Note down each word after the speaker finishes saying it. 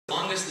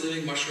longest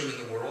living mushroom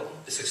in the world.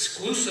 It's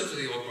exclusive to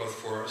the old-growth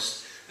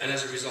forest, and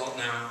as a result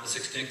now, it's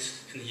extinct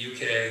in the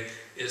UK,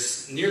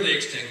 is nearly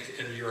extinct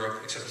in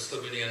Europe, except for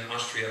Slovenia and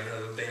Austria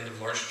have a band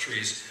of large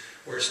trees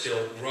where it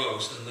still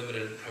grows in a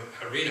limited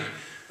arena.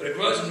 But it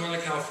grows in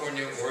Northern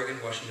California, Oregon,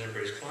 Washington, and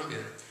British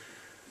Columbia.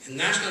 And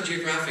National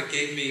Geographic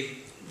gave me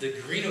the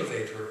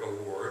Greenovator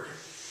Award.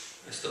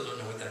 I still don't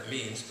know what that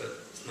means, but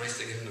it's nice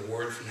to give them the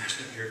award from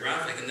National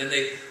Geographic. And then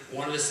they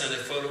wanted to send a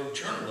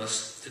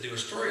photojournalist to do a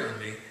story on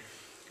me.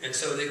 And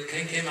so they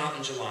came out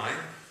in July,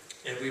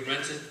 and we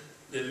rented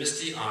the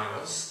Misty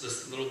Isles,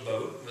 this little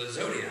boat with a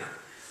Zodiac.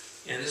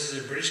 And this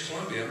is in British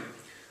Columbia,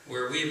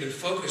 where we have been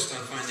focused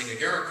on finding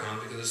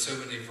agarikon because there's so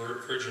many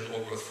virgin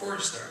old-growth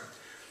forests there.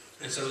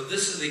 And so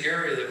this is the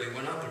area that we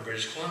went up in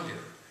British Columbia.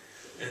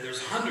 And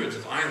there's hundreds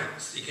of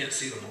islands. You can't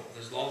see them all.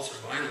 There's all sorts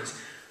of islands.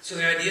 So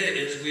the idea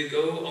is we'd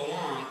go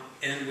along,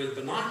 and with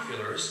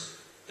binoculars,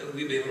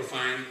 we'd be able to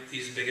find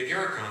these big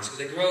agarikons. Because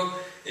they grow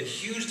in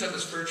huge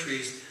Douglas fir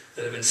trees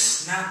that have been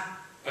snapped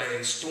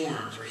by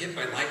storms or hit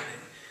by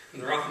lightning.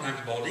 And there are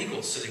oftentimes bald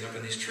eagles sitting up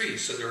in these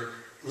trees. So they're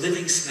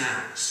living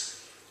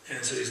snags.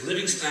 And so these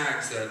living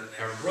snags that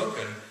are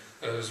broken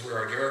is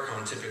where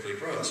agarikon typically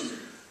grows.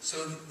 So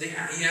he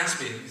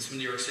asked me, he's from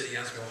New York City, he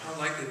asked me, well, how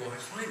likely will I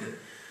find it?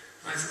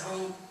 And I said,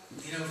 oh,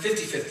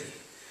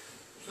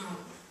 50-50. Well,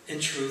 in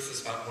truth,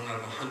 it's about 1 out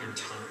of 100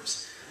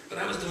 times. But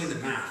I was doing the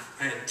math.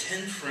 I had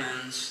 10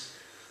 friends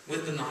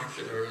with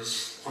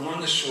binoculars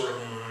along the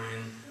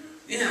shoreline.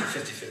 Yeah,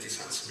 50-50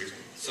 sounds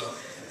reasonable. So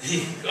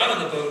he got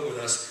on the boat with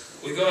us.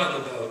 We go out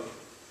on the boat,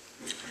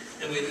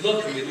 and we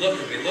look, and we look,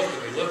 and we look,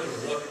 and we look,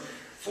 and we look.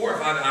 4 or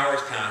 5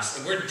 hours pass,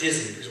 and we're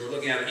dizzy because we're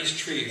looking at each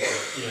tree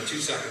for 2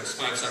 seconds,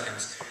 5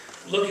 seconds.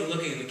 Looking,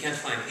 and we can't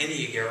find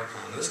any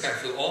agarikon. And this guy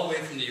flew all the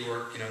way from New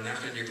York,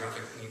 National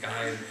Geographic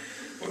guy, and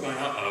we're going,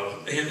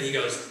 uh-oh. And he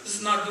goes, this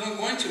is not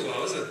going too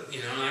well, is it?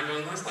 And I'm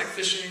going, that's like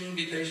fishing,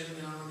 be patient,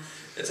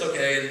 it's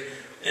okay.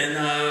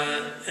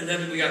 And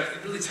then we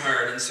got really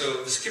tired, and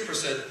so the skipper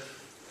said,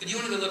 do you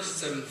want to go look at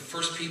some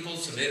First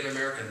Peoples, some Native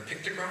American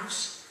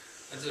pictographs?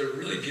 That's a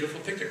really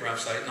beautiful pictograph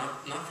site,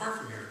 not far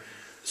from here.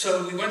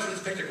 So we went to this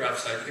pictograph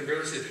site. You can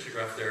barely see the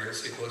pictograph there. You'll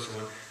see a closer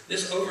one.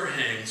 This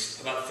overhangs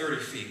about 30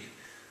 feet.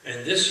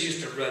 And this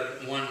used to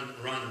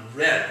run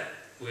red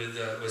with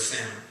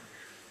salmon.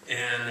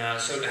 And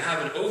so to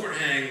have an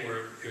overhang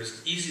where it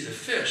was easy to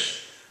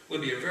fish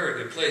would be a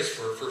very good place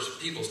for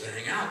First Peoples to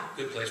hang out.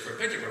 Good place for a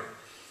pictograph.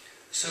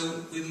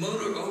 So we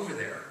motor over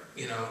there,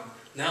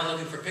 now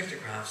looking for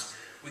pictographs.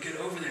 We get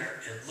over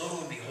there, and lo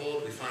and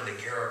behold, we find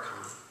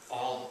agarikon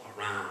all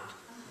around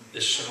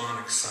this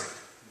shamanic site.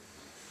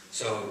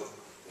 So,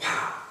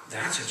 wow,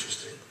 that's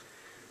interesting.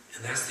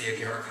 And that's the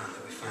agarikon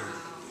that we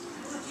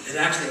found. It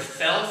actually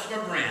fell from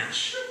a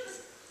branch,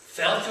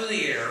 fell through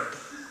the air,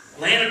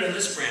 landed on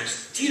this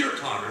branch,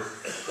 teeter-tottered,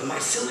 the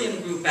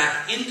mycelium grew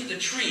back into the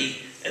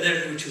tree, and then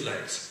it grew 2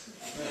 legs.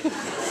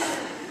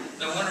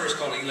 No wonder it's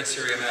called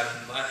Elixirium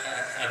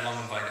ad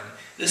longum vitam.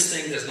 This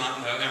thing does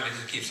not know, it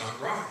just keeps on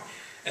growing.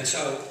 And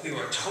so we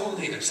were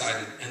totally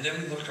excited, and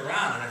then we looked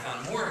around, and I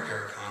found more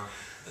agarikon.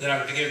 And then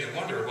I began to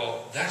wonder,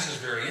 well, this is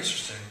very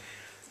interesting.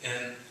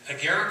 And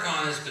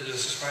agarikon has been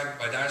described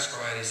by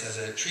Dioscorides as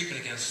a treatment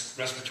against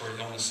respiratory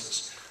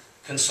illnesses.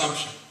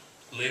 Consumption,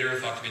 later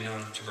thought to be known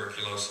as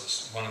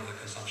tuberculosis, one of the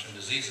consumption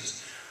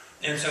diseases.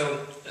 And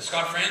so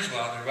Scott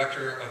Francois, the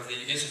director of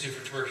the Institute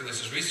for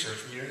Tuberculosis Research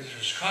from the University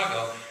of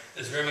Chicago,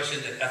 is very much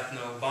into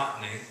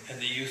ethnobotany and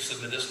the use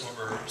of medicinal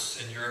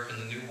herbs in Europe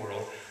and the New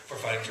World for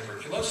fighting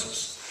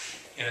tuberculosis.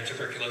 And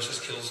tuberculosis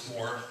kills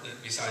more,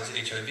 besides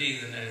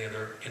HIV, than any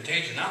other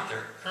contagion out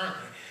there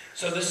currently.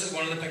 So this is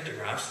one of the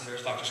pictographs, and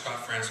there's Dr.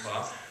 Scott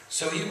Francois.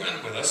 So he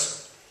went with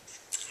us,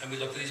 and we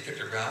looked at these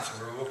pictographs, and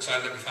we were real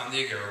excited that we found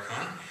the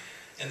agarikon.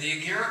 And the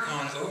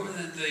agarikon, over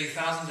the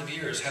thousands of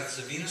years, has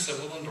the Venus of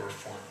Willendorf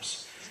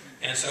forms.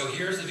 And so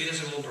here's the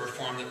Venus of Willendorf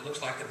form that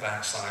looks like the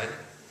backside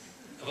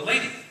of a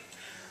lady.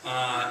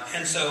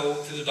 And so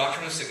through the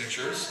doctrine of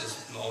signatures,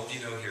 as all of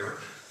you know here,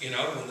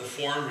 when the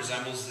form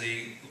resembles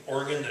the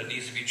organ that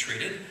needs to be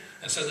treated.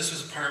 And so this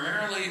was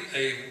primarily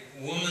a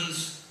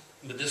woman's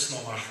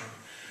medicinal mushroom.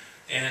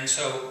 And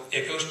so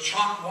it goes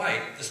chalk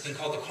white. This has been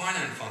called the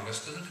quinine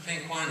fungus. It doesn't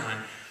contain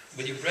quinine.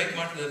 But you break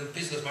the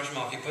piece of this mushroom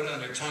off, you put it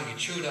on your tongue, you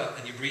chew it up,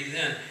 and you breathe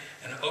in,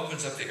 and it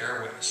opens up the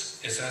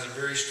airways. It has a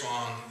very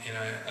strong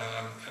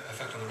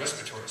effect on the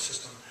respiratory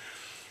system.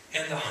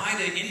 And the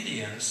Haida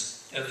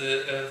Indians of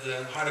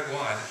the Haida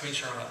Gwaii, the Queen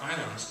Charlotte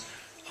Islands,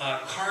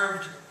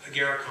 carved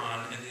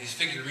agarikon in these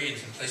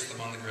figurines and placed them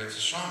on the graves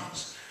of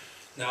shamans.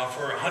 Now,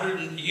 for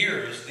 100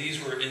 years,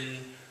 these were in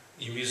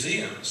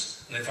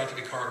museums, and they thought to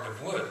be carved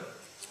of wood,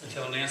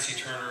 until Nancy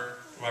Turner,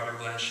 Robert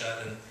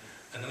Blanchette, and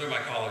another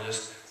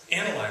mycologist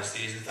analyzed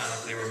these and found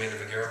out they were made of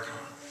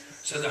agarikon.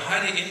 So the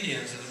Haida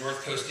Indians and the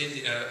North Coast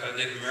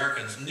Native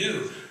Americans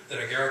knew that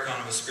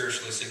agarikon was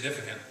spiritually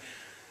significant.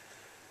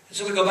 And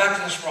so we go back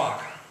to this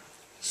rock.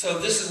 So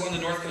this is one of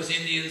the North Coast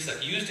Indians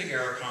that used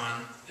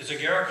agarikon. There's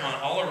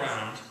agarikon all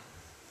around.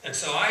 And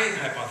so I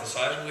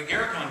hypothesized, well,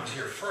 agarikon was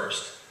here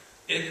first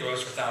it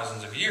grows for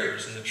thousands of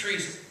years, and the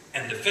trees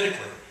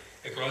endophytically.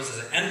 It grows as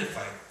an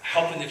endophyte,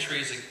 helping the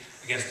trees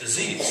against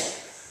disease.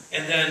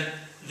 And then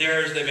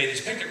they made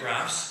these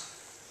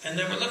pictographs, and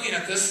then we're looking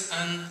at this,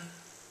 and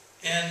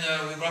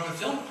we brought up a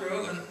film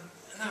crew, and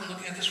I'm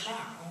looking at this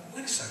rock. Well,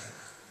 wait a second.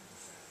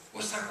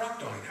 What's that rock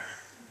doing there?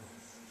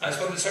 I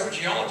spoke to several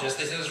geologists.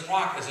 They said this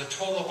rock is a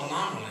total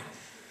anomaly.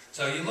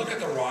 So you look at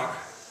the rock,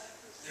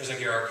 there's a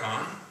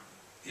Garicon.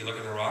 You look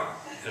at the rock,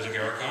 there's a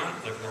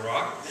Garicon. Look at the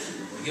rock.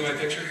 You get my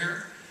picture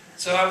here?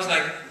 So I was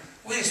like,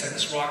 wait a second,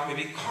 this rock may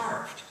be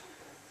carved.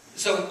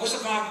 So what's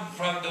the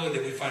probability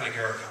that we find a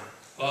Garicon?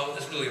 Well,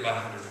 it's really about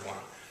 100 to 1.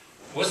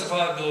 What's the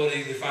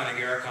probability we find a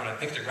Garicon, a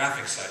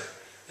pictographic site,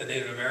 that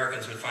Native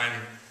Americans would find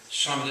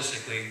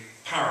shamanistically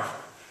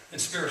powerful and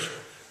spiritual?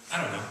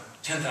 I don't know,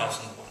 10,000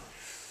 to 1.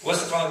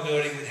 What's the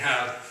probability we'd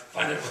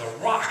find it with a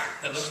rock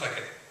that looks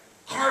like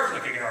carved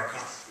like a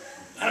Garicon?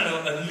 I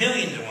don't know,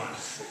 1,000,000 to 1.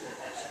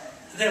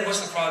 Then what's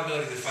the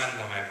probability we'd find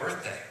it on my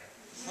birthday?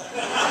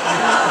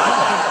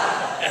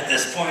 At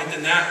this point, the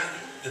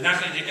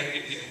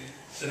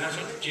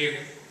National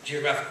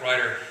Geographic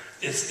writer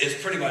is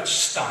pretty much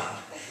stunned,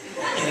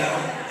 you know.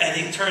 And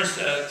he turns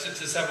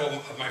to several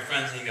of my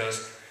friends and he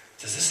goes,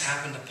 "Does this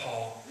happen to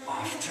Paul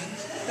often?"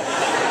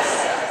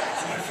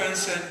 And my friend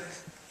said,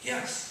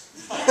 "Yes."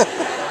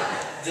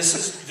 This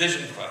is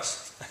Vision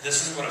Quest.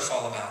 This is what it's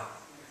all about.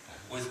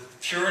 With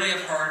purity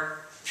of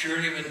heart,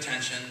 purity of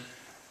intention,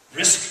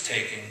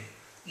 risk-taking,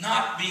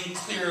 not being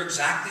clear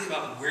exactly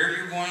about where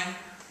you're going,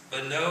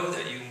 but know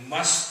that you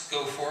must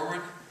go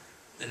forward,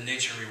 then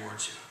nature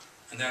rewards you.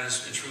 And that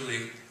is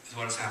truly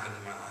what has happened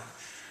in my life.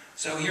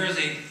 So here's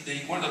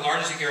one of the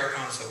largest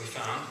agaricons that we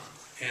found.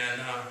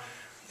 And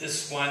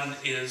this one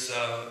is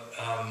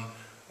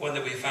one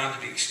that we found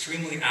to be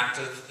extremely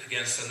active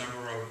against a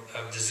number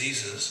of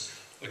diseases,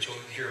 which you'll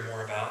hear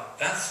more about.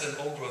 That's an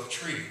old-growth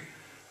tree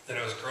that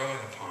I was growing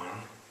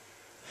upon,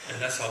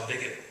 and that's how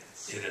big it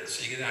is.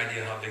 So you get an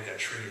idea how big that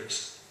tree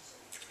is.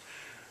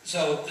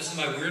 So this is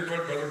my weird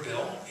brother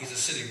Bill. He's a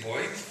city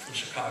boy from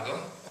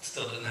Chicago.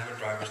 Still doesn't have a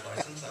driver's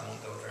license. I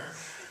won't go there.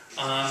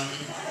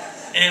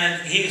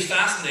 And he's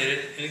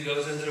fascinated, and he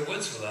goes into the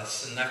woods with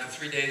us. And after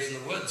 3 days in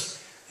the woods,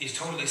 he's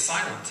totally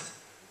silent.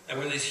 And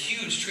we're in these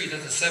huge trees.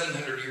 That's a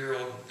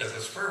 700-year-old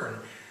Douglas fir.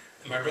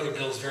 And my brother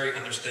Bill's very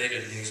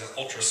understated. And he's an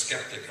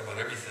ultra-skeptic about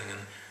everything.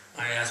 And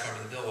I asked my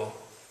brother Bill, "Well,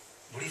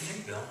 what do you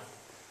think, Bill?"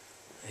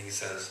 And he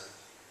says,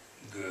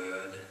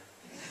 "Good."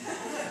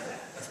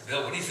 I said,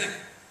 "Bill, what do you think?"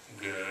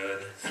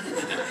 "Good."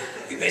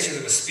 He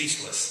basically was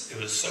speechless. It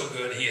was so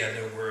good, he had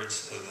no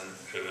words other than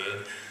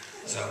good.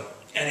 So,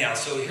 anyhow,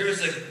 so here's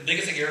the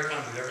biggest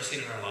agaricon we've ever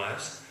seen in our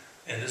lives.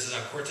 And this is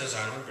on Cortez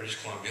Island, British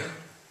Columbia.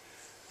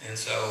 And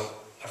so,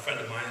 a friend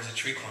of mine is a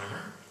tree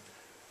climber.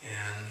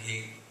 And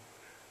he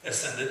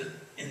ascended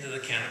into the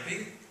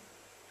canopy.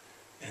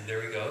 And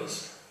there he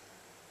goes.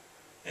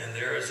 And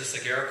there is this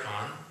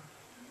agaricon,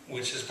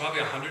 which is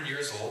probably 100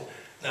 years old.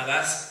 Now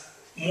that's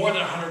more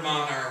than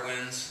 100-mile-an-hour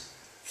winds,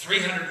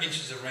 300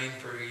 inches of rain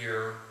per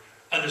year,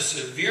 under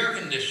severe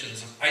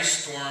conditions of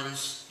ice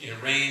storms,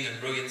 rain and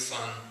brilliant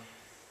sun,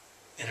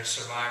 and it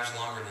survives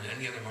longer than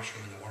any other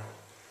mushroom in the world.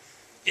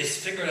 It's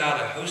figured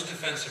out a host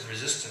defensive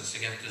resistance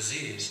against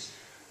disease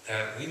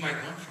that we might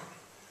learn from.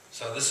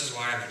 So this is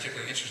why I'm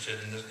particularly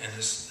interested in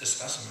this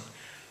specimen.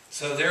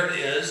 So there it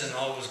is in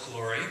all of its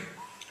glory.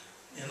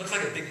 It looks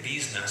like a big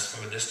bee's nest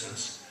from a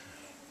distance.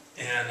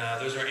 And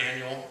those are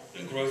annual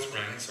growth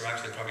rings. They're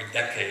actually probably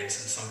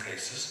decades in some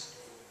cases.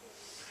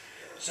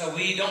 So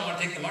we don't want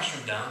to take the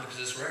mushroom down because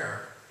it's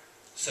rare.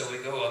 So we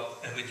go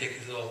up and we take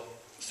these little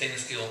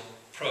stainless steel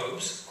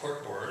probes,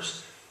 cork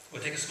borers. We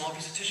take a small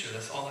piece of tissue.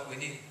 That's all that we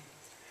need.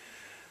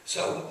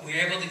 So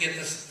we're able to get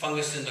this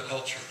fungus into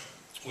culture,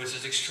 which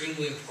is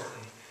extremely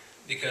important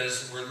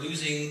because we're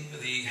losing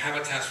the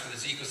habitats for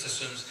these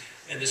ecosystems,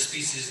 and this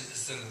species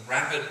is in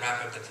rapid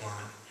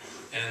decline.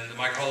 And the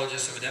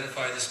mycologists have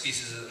identified this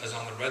species as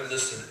on the red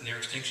list of near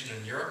extinction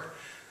in Europe.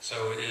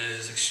 So it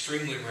is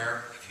extremely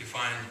rare. If you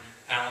find,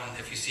 Alan,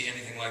 if you see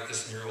anything like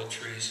this in your old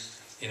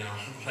trees,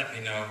 let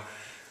me know.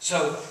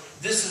 So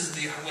this is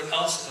what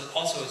else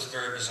also is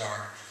very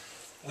bizarre.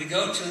 We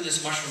go to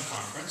this mushroom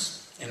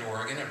conference in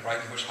Oregon at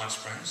Brighton Bush Hot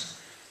Springs.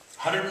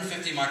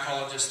 150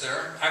 mycologists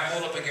there. I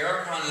hold up a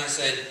Garicon and I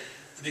said,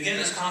 at the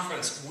beginning of this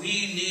conference, we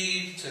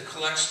need to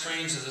collect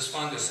strains of this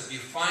fungus. If you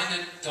find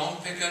it,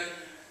 don't pick it.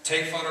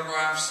 Take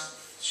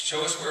photographs,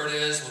 show us where it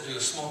is, we'll do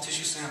a small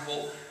tissue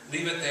sample,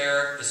 leave it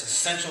there. It's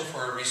essential for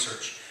our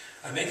research.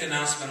 I make the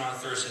announcement on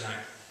Thursday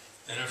night.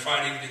 And on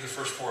Friday would be the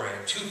first foray.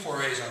 2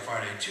 forays on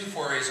Friday, 2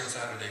 forays on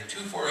Saturday, 2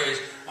 forays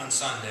on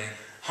Sunday.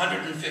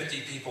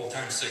 150 people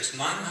times 6,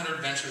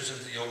 900 ventures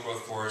into the old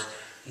growth forest.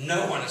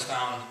 No one has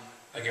found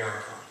a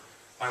Garicon.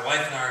 My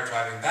wife and I are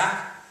driving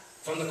back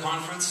from the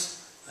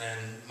conference,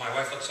 and my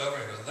wife looks over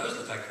and goes, "Those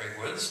look like great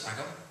woods." I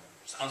go,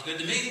 "Sounds good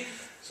to me."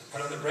 So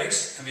put on the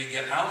brakes, and we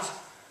get out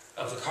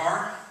of the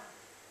car,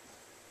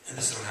 and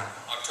this is what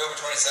happened. October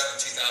 27,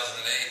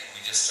 2008,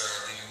 we just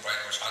started leaving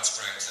Brighton Bush Hot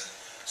Springs and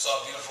saw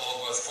a beautiful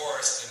old growth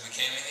forest, and we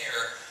came in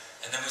here,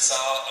 And then we saw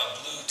a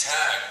blue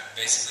tag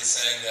basically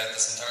saying that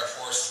this entire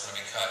forest is going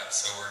to be cut.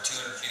 So we're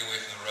 200 feet away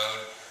from the road,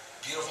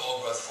 beautiful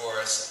old growth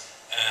forest,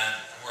 and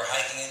we're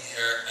hiking in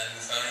here and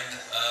we find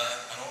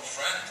an old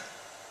friend.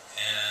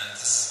 And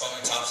this is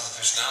Bomictopsis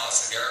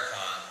officinalis,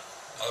 agaricon,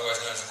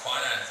 otherwise known as the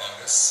quinine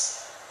fungus.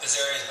 This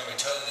area is going to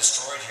be totally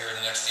destroyed here in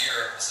the next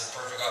year. This is a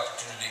perfect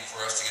opportunity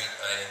for us to get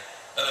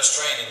another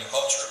strain in the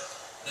culture.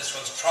 This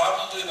one's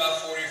probably about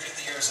 40 or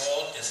 50 years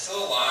old. It's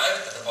still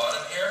alive at the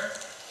bottom here.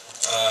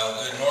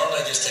 We would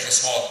normally just take a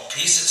small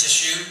piece of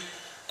tissue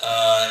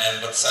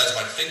and about the size of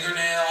my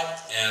fingernail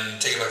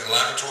and take it back to the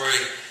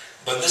laboratory.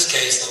 But in this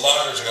case, the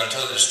loggers are going to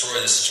totally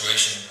destroy the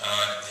situation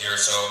here,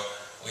 so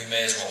we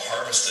may as well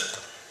harvest it.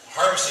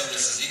 Harvesting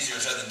this is easier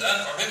said than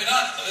done, or maybe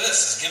not. Look at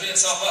this, it's giving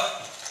itself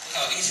up. Look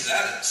how easy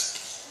that is.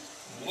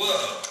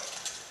 Whoa.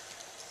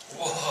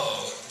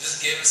 Whoa, it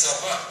just gave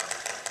itself up.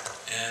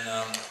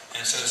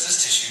 And so it's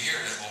this tissue here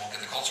that we'll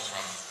get the culture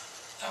from.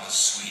 That was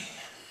sweet.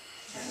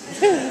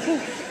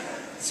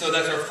 So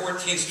that's our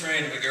 14th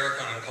strain of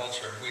agaricon in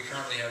culture. We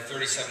currently have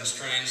 37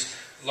 strains,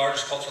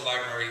 largest culture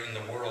library in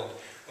the world.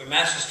 We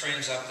match the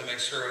strains up to make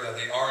sure that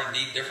they are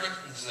indeed different.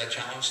 This is a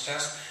challenge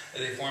test.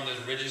 They form those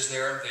ridges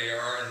there. They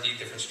are indeed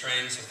different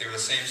strains. If they were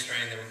the same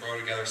strain, they would grow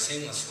together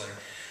seamlessly.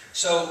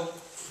 So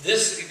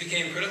this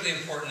became critically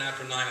important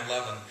after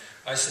 9/11.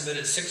 I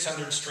submitted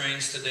 600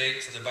 strains to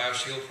date to the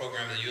BioShield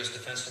program of the U.S.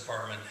 Defense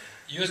Department.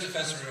 The U.S.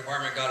 Defense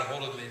Department got a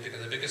hold of me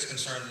because the biggest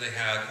concern they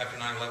had after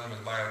 9/11 was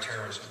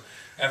bioterrorism.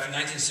 After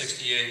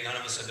 1968, none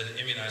of us had been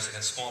immunized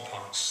against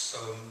smallpox. So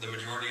the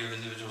majority of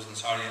individuals in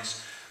this audience,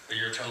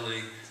 you're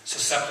totally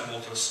susceptible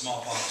to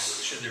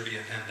smallpox should there be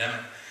a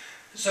pandemic.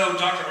 So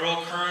Dr.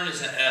 Earl Kern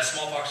is a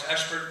smallpox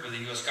expert with the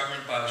U.S.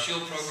 government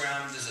BioShield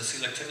program. There's a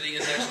selectivity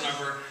index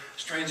number,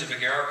 strains of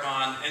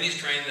agaricon. Any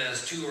strain that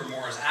is 2 or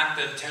more is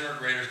active, 10 or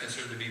greater is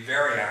considered to be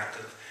very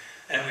active.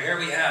 And here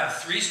we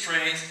have 3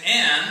 strains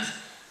and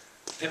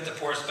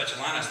Piptoporus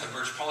speculanus, the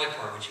birch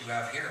polypore, which you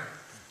have here,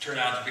 turned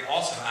out to be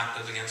also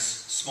active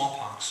against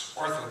smallpox,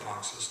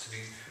 orthopoxes to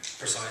be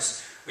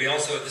precise. We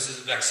also, this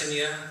is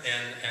vaccinia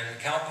and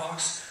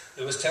cowpox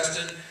that was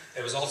tested.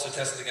 It was also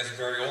tested against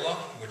variola,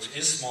 which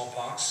is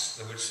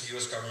smallpox, which the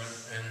U.S. government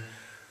and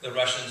the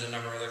Russians and a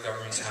number of other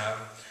governments have.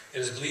 It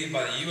is believed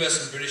by the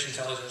U.S. and British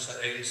intelligence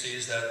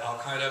agencies that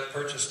Al-Qaeda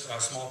purchased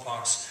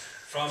smallpox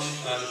from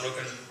the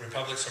broken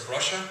republics of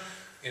Russia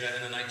in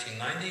the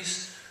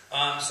 1990s.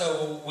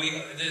 So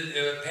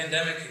the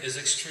pandemic is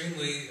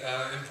extremely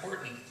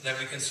important that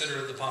we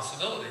consider the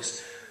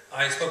possibilities.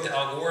 I spoke to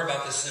Al Gore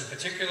about this in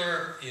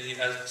particular.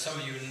 As some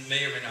of you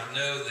may or may not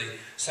know, the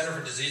Center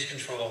for Disease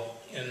Control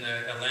in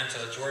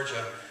Atlanta,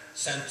 Georgia,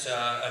 sent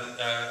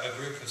a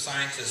group of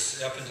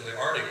scientists up into the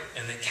Arctic,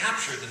 and they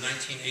captured the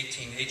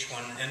 1918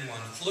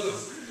 H1N1 flu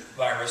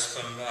virus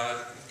from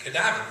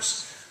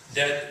cadavers,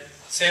 dead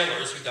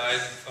sailors who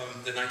died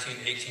from the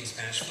 1918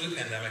 Spanish flu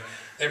pandemic.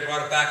 They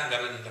brought it back and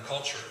got it into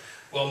culture.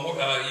 Well,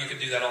 you could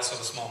do that also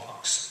with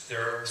smallpox.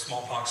 There are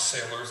smallpox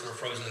sailors that are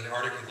frozen in the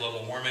Arctic with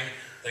global warming.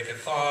 They can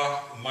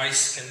thaw.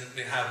 Mice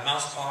can have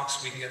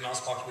mousepox. We can get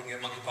mousepox. We can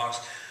get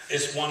monkeypox.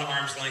 It's 1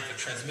 arm's length of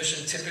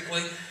transmission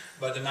typically,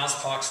 but the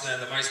mousepox, then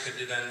the mice could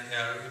then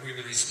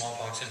release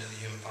smallpox into the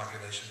human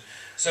population.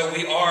 So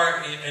we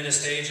are in a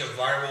stage of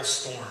viral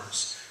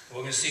storms.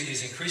 We're going to see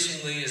these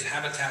increasingly as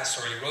habitats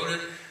are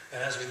eroded,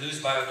 and as we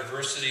lose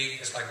biodiversity,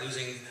 it's like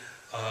losing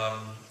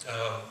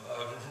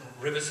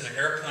rivets in an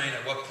airplane.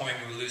 At what point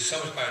we lose so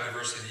much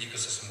biodiversity, the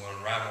ecosystem will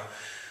unravel.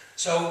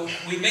 So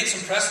we made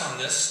some press on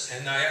this,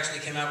 and I actually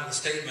came out with a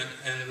statement,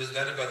 and it was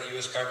vetted by the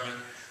U.S. government,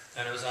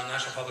 and it was on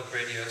National Public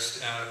Radio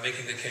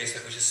making the case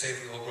that we should save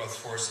the old-growth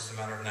forest as a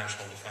matter of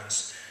national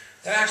defense.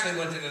 That actually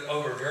went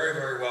over very,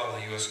 very well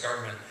with the U.S.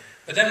 government.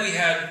 But then we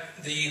had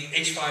the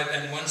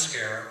H5N1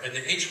 scare and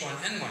the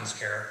H1N1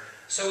 scare,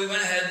 so we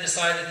went ahead and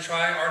decided to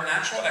try our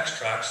natural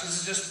extracts. This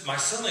is just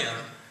mycelium,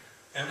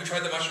 and we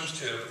tried the mushrooms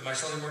too.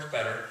 Mycelium works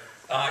better,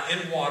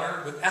 in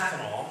water with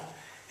ethanol.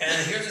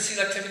 And here's the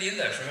selectivity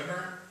index,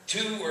 remember?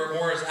 2 or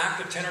more is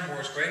active, 10 or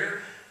more is greater.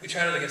 We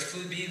tried it against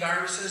flu B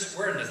viruses.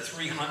 We're in the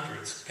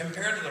 300s.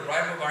 Compared to the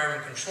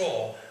ribavirin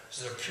control, which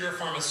is a pure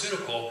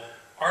pharmaceutical,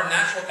 our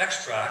natural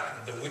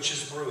extract, the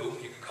witch's brew,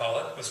 you could call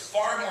it, was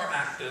far more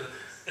active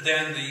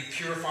than the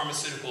pure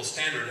pharmaceutical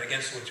standard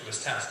against which it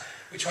was tested.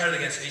 We tried it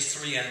against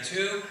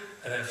H3N2,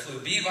 and then flu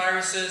B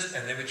viruses,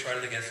 and then we tried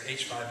it against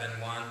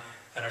H5N1,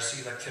 and our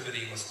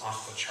selectivity was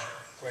off the chart,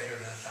 greater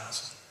than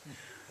 1,000.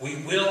 We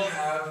will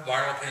have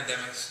viral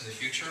pandemics in the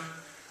future.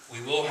 We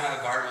will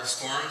have viral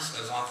storms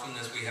as often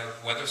as we have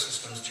weather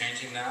systems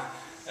changing now,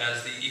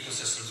 as the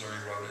ecosystems are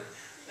eroded.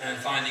 And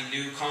finding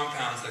new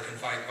compounds that can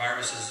fight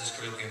viruses is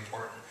critically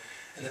important.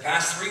 In the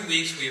past 3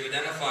 weeks, we have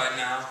identified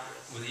now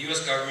with the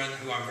U.S. government,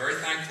 who I'm very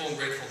thankful and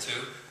grateful to.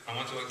 I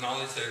want to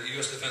acknowledge the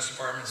U.S. Defense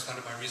Department has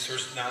funded my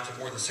research now to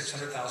more than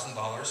 $600,000.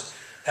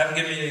 Haven't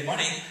given me any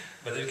money,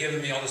 but they've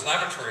given me all this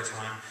laboratory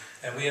time.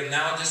 And we have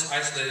now just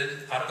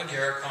isolated, out of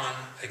agaricon,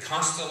 a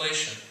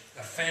constellation,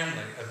 a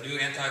family of new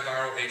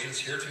antiviral agents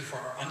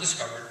heretofore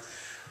undiscovered,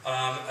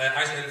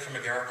 isolated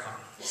from agarikon.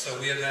 So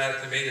we have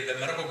made a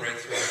medical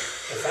breakthrough.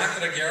 The fact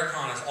that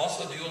agarikon is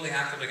also dually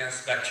active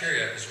against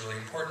bacteria is really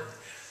important.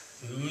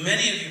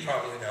 Many of you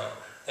probably know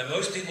that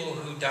most people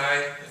who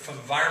die from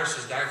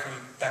viruses die from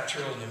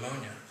bacterial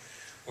pneumonia,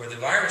 where the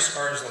virus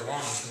scars the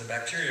lungs and the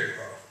bacteria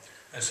grow.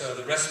 And so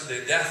the rest of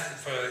the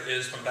death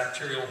is from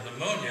bacterial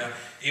pneumonia,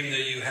 even though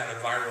you had a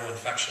viral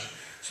infection.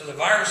 So the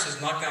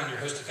viruses knock down your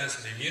host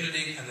defensive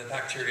immunity, and the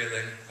bacteria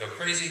then go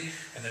crazy,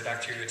 and the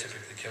bacteria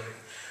typically kill you.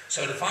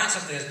 So to find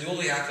something that's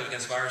dually active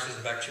against viruses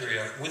and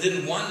bacteria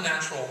within one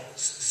natural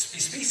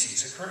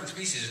species, occurring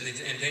species in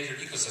the endangered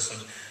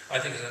ecosystems, I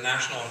think is a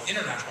national and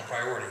international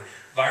priority.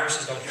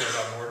 Viruses don't care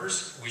about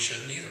borders. We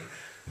shouldn't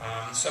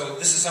either. So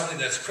this is something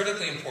that's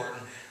critically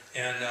important,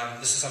 and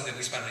this is something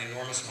we spend an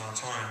enormous amount of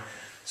time.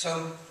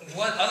 So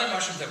what other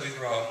mushrooms that we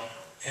grow,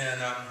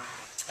 and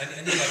I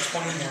need about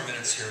 20 more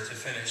minutes here to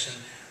finish. And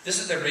this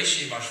is the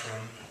reishi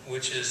mushroom,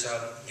 which is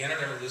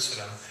Ganoderma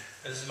lucidum.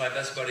 This is my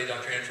best buddy,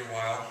 Dr. Andrew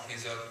Weil.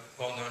 He's a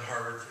well-known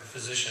Harvard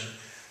physician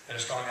and a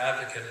strong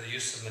advocate of the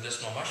use of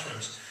medicinal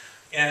mushrooms.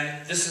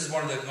 And this is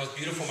one of the most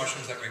beautiful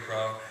mushrooms that we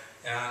grow.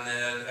 And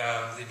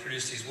they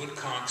produce these wood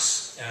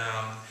conchs.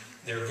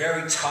 They're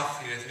very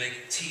tough. You have to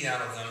make tea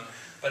out of them.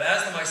 But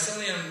as the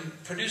mycelium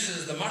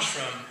produces the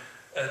mushroom,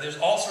 there's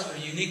all sorts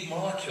of unique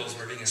molecules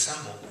that are being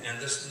assembled. And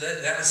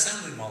that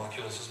assembly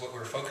molecules is what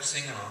we're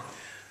focusing on,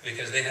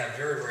 because they have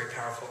very, very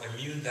powerful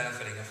immune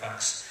benefiting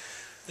effects.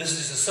 This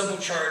is a simple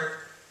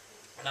chart,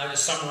 and I'll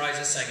just summarize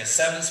it saying a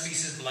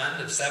 7-species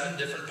blend of 7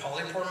 different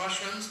polypore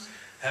mushrooms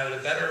have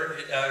a better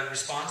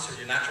response to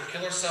your natural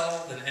killer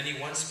cell than any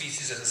one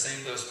species at the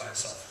same dose by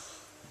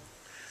itself.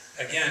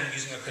 Again,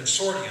 using a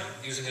consortium,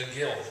 using a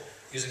guild,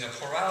 using a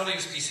plurality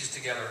of species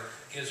together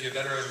gives you a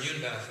better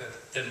immune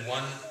benefit than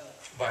one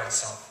by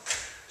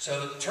itself.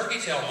 So the turkey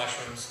tail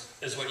mushrooms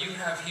is what you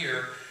have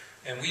here,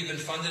 and we've been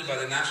funded by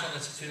the National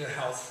Institute of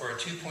Health for a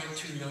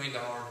 $2.2 million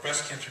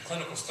breast cancer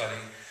clinical study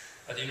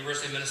at the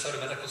University of Minnesota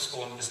Medical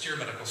School and Bastyr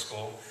Medical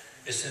School.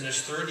 It's in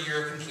its 3rd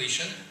year of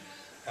completion.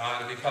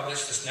 It'll be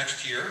published this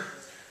next year.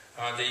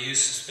 They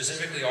use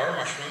specifically our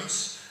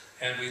mushrooms,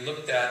 and we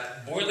looked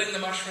at boiling the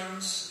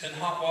mushrooms in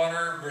hot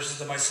water versus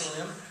the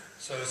mycelium.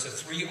 So it's a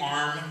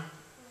 3-arm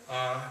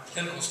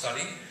clinical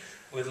study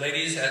with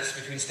ladies that's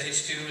between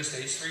stage 2 and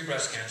stage 3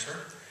 breast cancer.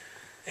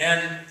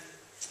 And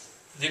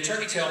the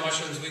turkey tail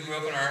mushrooms we grew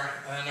up in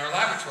our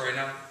laboratory.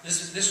 Now,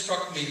 this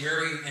struck me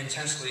very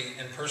intensely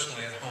and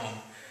personally at home.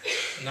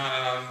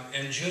 Now,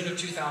 in June of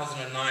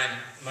 2009,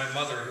 my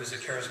mother, who's a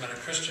charismatic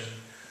Christian,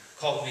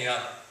 called me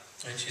up,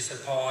 and she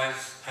said, "Paul, I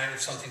have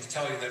something to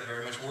tell you that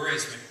very much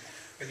worries me.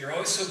 But you're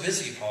always so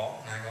busy,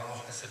 Paul." And I go,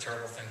 "Oh, that's a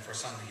terrible thing for a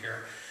son to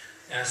hear."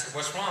 And I said,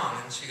 "What's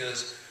wrong?" And she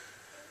goes,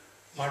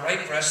 "My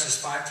right breast is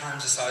 5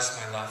 times the size of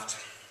my left.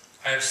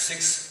 I have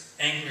 6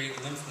 angry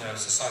lymph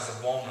nodes the size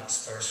of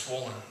walnuts that are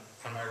swollen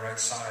on my right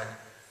side.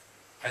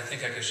 I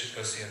think I should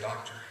go see a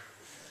doctor."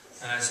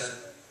 And I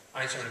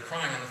started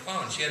crying on the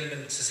phone. She hadn't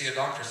been to see a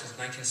doctor since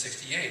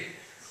 1968.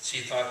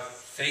 She thought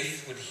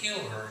faith would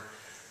heal her.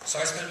 So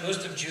I spent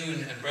most of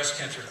June in breast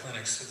cancer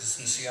clinics. This is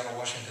in Seattle,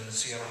 Washington, the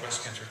Seattle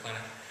Breast Cancer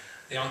Clinic.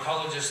 The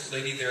oncologist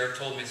lady there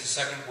told me it's the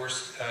 2nd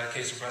worst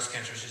case of breast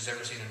cancer she's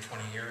ever seen in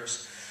 20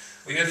 years.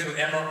 We went through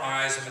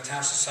MRIs and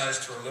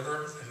metastasized to her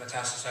liver and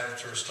metastasized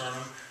to her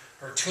sternum.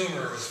 Her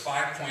tumor was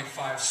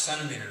 5.5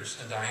 centimeters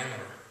in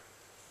diameter.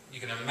 You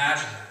can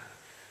imagine that.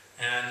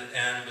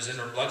 And it was in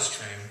her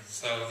bloodstream.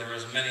 So there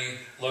was many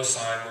loci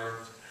where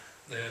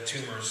the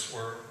tumors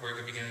were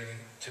beginning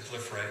to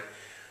proliferate.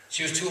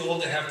 She was too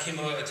old to have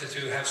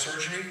to have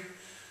surgery,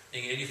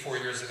 being 84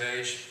 years of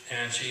age,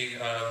 and she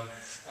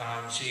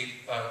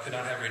could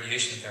not have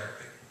radiation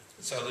therapy.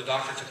 So the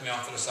doctor took me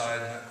off to the side,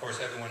 and of course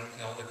everyone,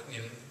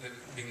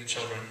 being the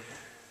children,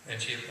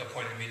 and she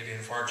appointed me to be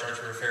in charge of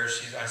her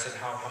affairs. I said,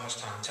 how much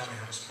time? Tell me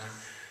how much time.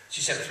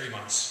 She said 3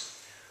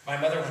 months. My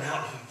mother went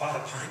out and bought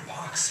a pine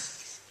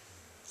box,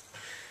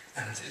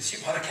 and she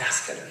bought a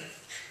casket.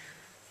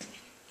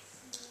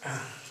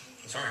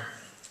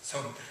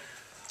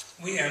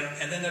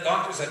 And then the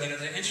doctor said,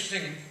 there's an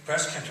interesting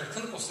breast cancer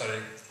clinical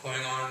study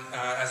going on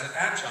as an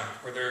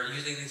adjunct, where they're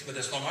using these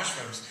medicinal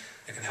mushrooms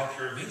that can help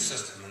your immune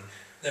system. And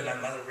then my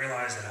mother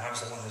realized that I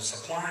was the one that's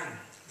supplying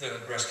the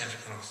breast cancer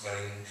clinical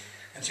study.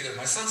 And she goes,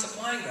 "My son's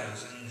supplying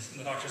those." And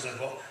the doctor said,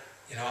 "Well,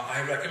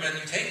 I recommend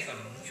you take them.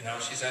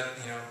 She's at,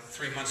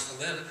 3 months to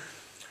live."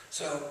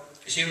 So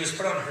she was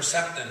put on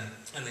Herceptin,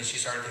 and then she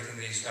started taking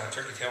these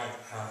turkey tail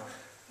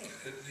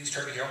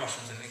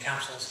mushrooms in the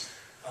capsules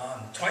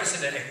twice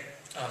a day,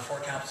 4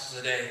 capsules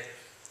a day.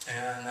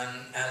 And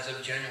then as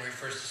of January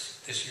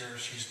 1st this year,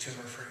 she's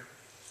tumor free.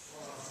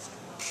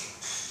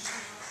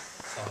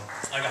 So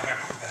I got my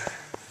mom back.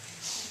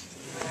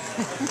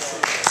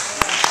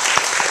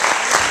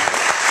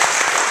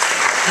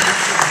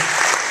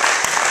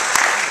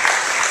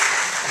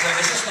 So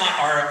this is not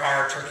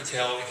our turkey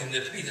tail. It can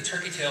be the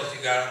turkey tails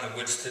you got on the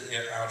woods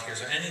out here.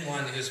 So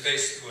anyone who's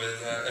faced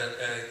with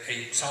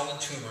a solid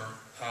tumor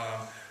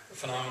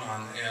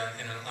phenomenon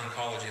in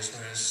oncology is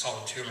known as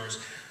solid tumors.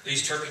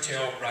 These turkey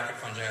tail bracket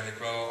fungi that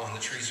grow on the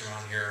trees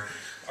around here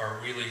are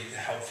really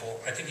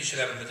helpful. I think you should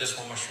have a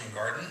medicinal mushroom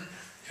garden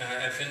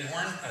at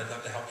Findhorn. I'd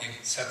love to help you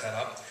set that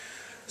up.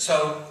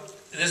 So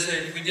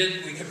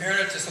we compared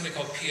it to something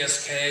called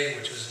PSK,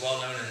 which was well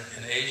known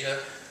in Asia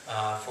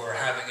for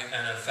having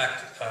an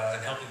effect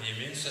in helping the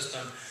immune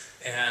system.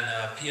 And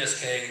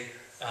PSK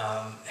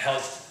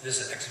helped, this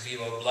is ex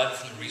vivo blood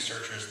from the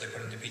researchers. They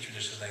put it into petri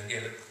dishes. They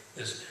gave it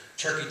this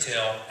turkey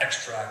tail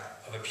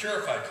extract of a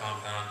purified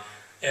compound.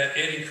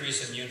 It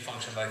increased immune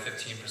function by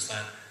 15%,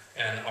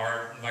 and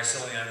our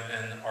mycelium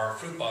and our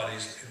fruit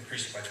bodies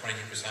increased by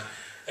 22%.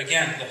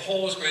 Again, the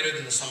whole is greater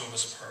than the sum of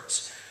its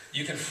parts.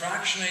 You can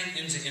fractionate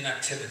into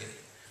inactivity.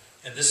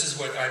 And this is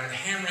what I'm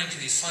hammering to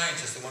these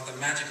scientists that want the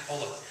magic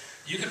bullet.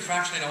 You can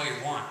fractionate all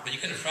you want, but you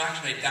can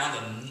fractionate down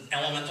to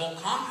elemental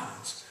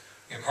compounds.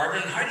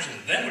 Carbon and hydrogen,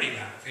 then what do you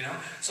have?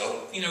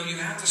 So, you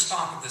have to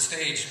stop at the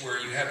stage where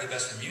you have the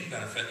best immune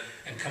benefit,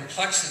 and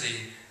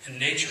complexity in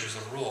nature is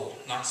a rule,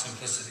 not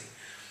simplicity.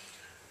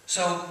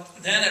 So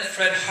then at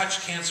Fred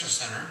Hutch Cancer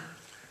Center,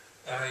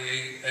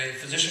 a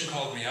physician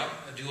called me up,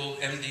 a dual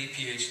MD,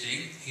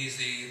 PhD. He's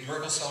the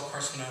Merkel cell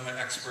carcinoma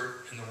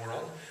expert in the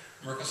world.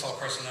 Merkel cell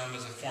carcinoma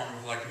is a form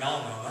of like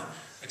melanoma,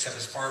 except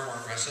it's far more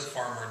aggressive,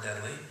 far more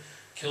deadly.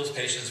 Kills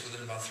patients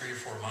within about 3 or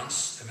 4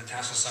 months. It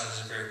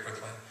metastasizes very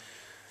quickly.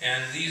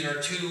 And these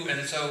are two,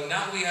 and so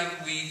now they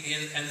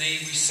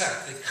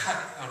resect, they cut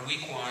on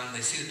week 1,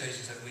 they see the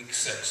patients at week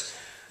 6.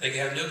 They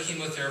have no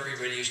chemotherapy,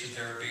 radiation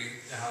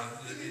therapy.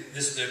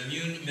 This is an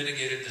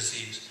immune-mitigated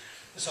disease.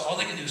 So all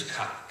they can do is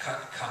cut.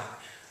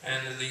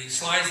 And the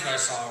slides that I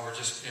saw were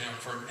just,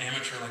 for an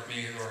amateur like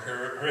me, were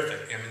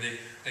horrific. I mean,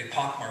 they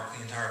pockmark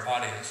the entire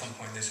body. At some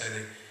point they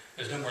say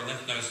there's no more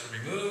lymph nodes to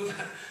remove,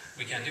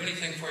 we can't do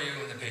anything for you,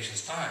 and the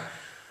patients die.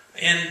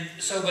 And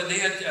so, but they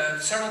had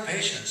several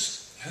patients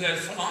who had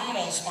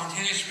phenomenal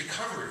spontaneous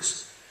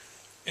recoveries.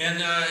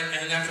 And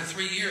after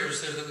 3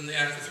 years,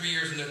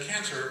 into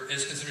cancer,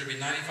 it's considered to be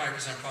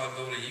 95%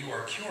 probability you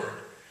are cured.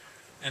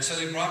 And so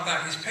they brought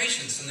back these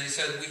patients and they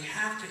said, we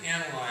have to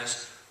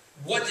analyze,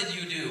 what did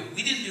you do?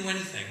 We didn't do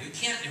anything. We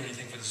can't do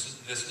anything for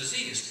this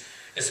disease.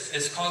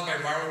 It's caused by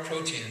viral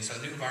proteins, a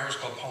new virus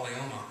called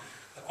polyoma.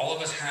 All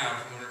of us have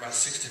when we're about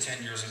 6 to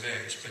 10 years of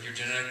age, but your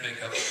genetic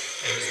makeup,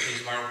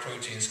 these viral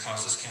proteins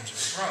cause this cancer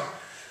to grow.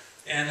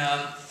 And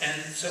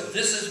so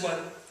this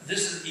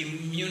is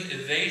immune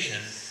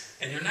evasion,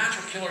 and your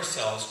natural killer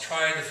cells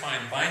try to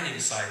find binding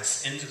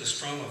sites into the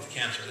stroma of the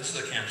cancer. This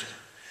is a cancer.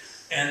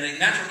 And the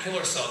natural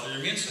killer cell, your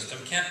immune system,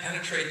 can't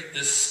penetrate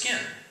this skin.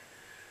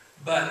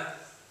 But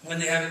when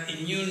they have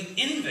immune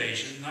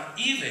invasion, not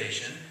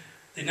evasion,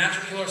 the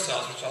natural killer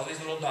cells, which are all these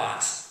little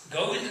dots,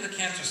 go into the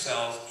cancer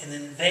cells, and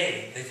then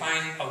they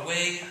find a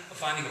way of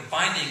finding a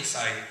binding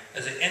site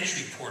as an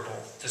entry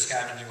portal to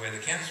scavenge away the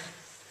cancer.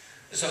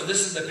 So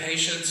this is the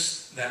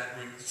patients that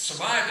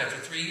survived after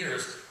 3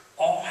 years,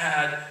 all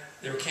had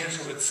their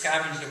cancer with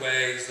scavenged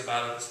away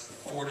about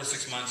 4 to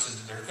 6 months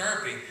into their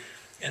therapy.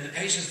 And the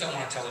patients don't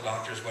want to tell the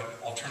doctors what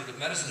alternative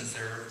medicines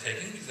they're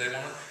taking because they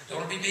don't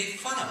want to be made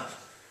fun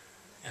of.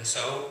 And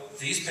so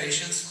these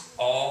patients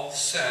all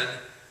said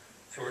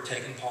they were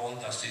taking Paul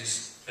and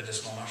Dusty's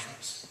medicinal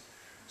mushrooms.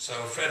 So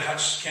Fred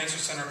Hutch Cancer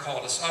Center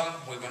called us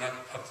up. We went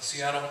up to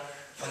Seattle,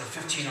 found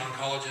 15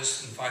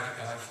 oncologists and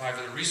 5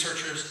 other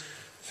researchers.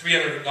 3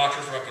 other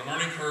doctors were up the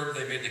learning curve.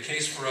 They made the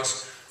case for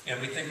us. And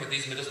we think what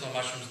these medicinal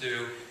mushrooms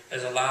do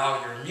is allow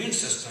your immune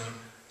system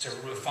to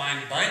find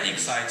binding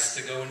sites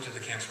to go into the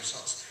cancer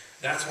cells.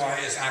 That's why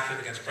it's active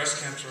against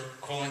breast cancer,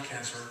 colon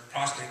cancer,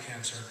 prostate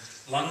cancer,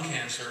 lung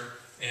cancer,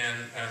 and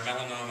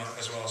melanoma,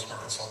 as well as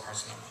Merkel cell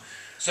carcinoma.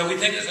 So we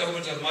think this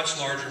opens a much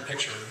larger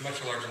picture, a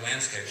much larger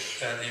landscape,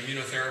 that the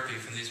immunotherapy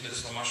from these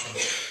medicinal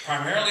mushrooms,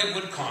 primarily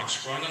wood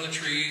conchs growing on the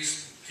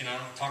trees,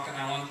 talk to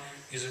Alan,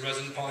 he's a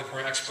resident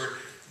polypore expert.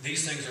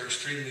 These things are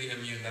extremely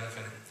immune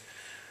benefiting.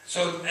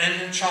 So,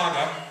 and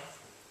chaga,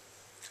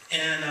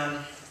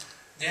 and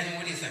Daniel,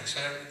 what do you think?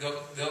 Should I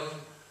go,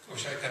 or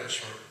should I cut it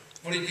short?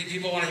 What do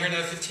people want to hear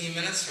another 15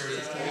 minutes? Or is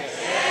it... Okay.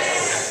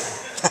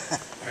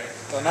 Right.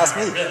 Don't ask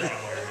me.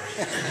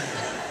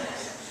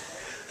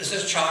 This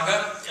is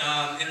chaga,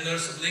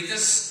 Innonotus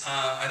obliquus.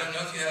 I don't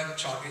know if you have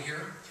chaga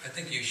here. I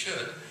think you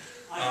should.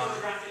 I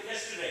photographed it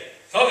yesterday.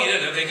 Oh, you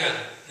did? Okay, good.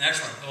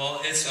 Excellent.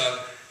 Well, it's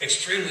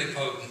extremely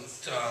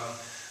potent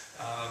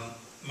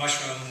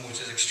mushroom,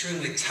 which is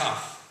extremely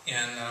tough,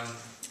 and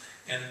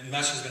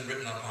much has been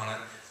written up on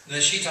it. And the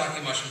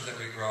shiitake mushrooms that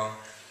we grow.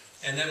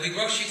 And then we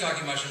grow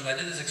shiitake mushrooms. I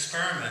did this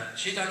experiment.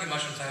 Shiitake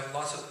mushrooms have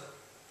lots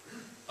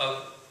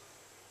of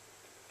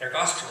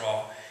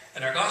ergosterol.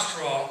 And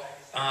ergosterol,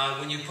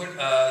 when you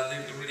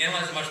we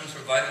analyze the mushrooms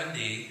for vitamin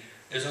D,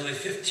 there's only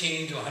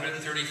 15 to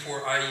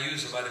 134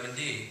 IUs of vitamin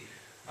D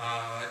per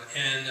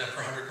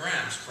 100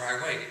 grams per eye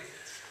weight.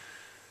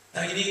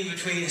 Now you need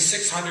between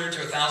 600 to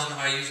 1,000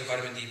 IUs of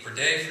vitamin D per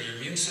day for your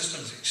immune system.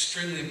 It's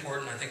extremely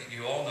important. I think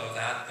you all know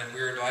that. And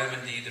we're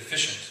vitamin D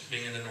deficient,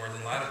 being in the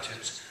northern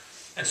latitudes.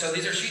 And so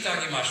these are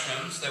shiitake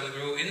mushrooms that we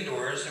grow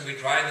indoors, and we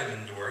dry them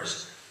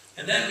indoors.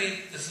 And then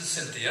this is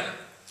Cynthia,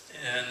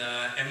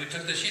 And we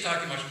took the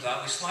shiitake mushrooms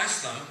out, we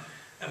sliced them,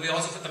 and we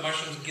also put the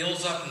mushrooms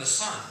gills up in the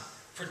sun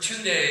for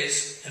 2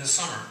 days in the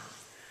summer.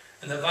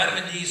 And the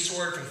vitamin D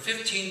soared from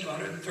 15 to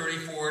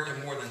 134 to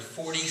more than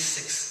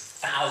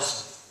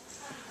 46,000.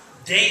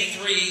 Day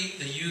 3,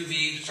 the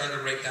UV started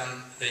to break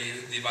down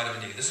the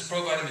vitamin D. This is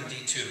provitamin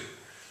D2.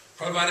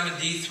 Provitamin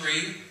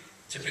D3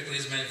 typically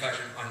is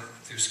manufactured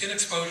through skin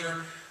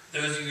exposure.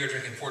 Those of you who are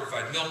drinking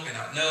fortified milk may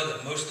not know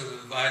that most of the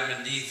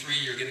vitamin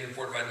D3 you're getting in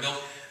fortified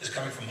milk is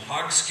coming from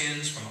hog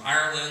skins from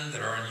Ireland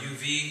that are on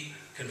UV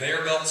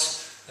conveyor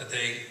belts, that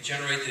they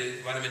generate the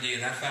vitamin D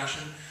in that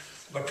fashion.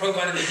 But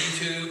provitamin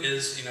D2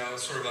 is,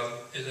 sort of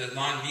a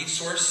non-meat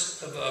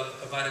source of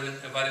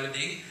vitamin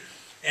D.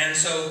 And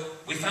so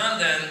we found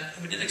then,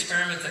 and we did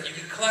experiments that you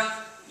could collect,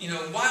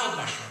 wild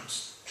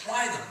mushrooms,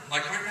 dry them,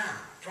 like right now,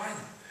 dry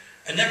them.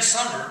 And next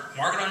summer,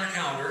 mark it on your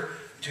calendar,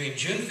 between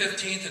June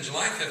 15th and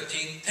July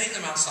 15th, take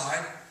them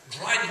outside,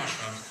 dried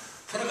mushrooms,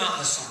 put them out in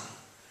the sun.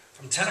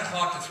 From 10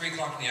 o'clock to 3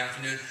 o'clock in the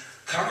afternoon,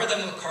 cover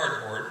them with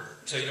cardboard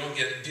so you don't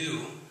get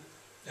dew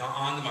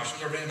on the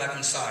mushrooms, or bring them back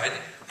inside.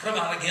 Put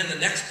them out again the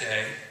next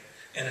day,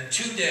 and in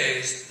 2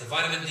 days, the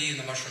vitamin D in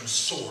the mushroom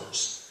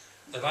soars.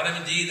 The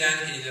vitamin D then,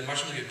 the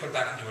mushroom you put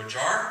back into a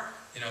jar,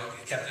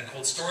 kept in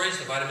cold storage.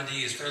 The vitamin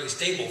D is fairly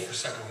stable for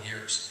several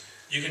years.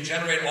 You can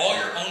generate all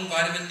your own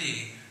vitamin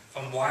D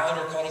from wild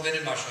or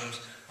cultivated mushrooms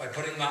by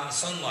putting them out in the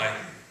sunlight,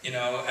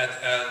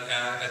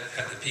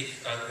 at the peak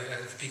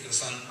of the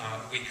sun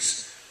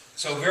weeks.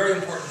 So very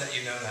important that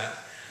you know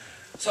that.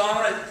 So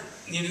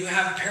you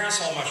have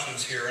parasol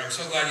mushrooms here, and I'm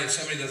so glad you have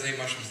so many of those 8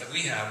 mushrooms that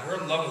we have. We're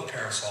in love with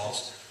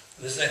parasols.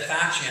 This is a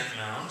thatch ant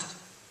mound,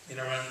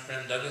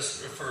 around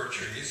Douglas fir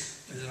trees.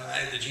 This is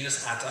the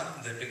genus Atta,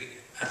 the big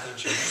Atta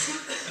genus.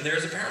 And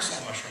there's a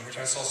parasol mushroom, which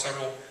I saw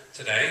several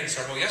today and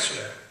several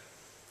yesterday.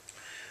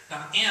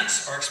 Now,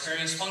 ants are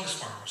experienced fungus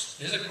farmers.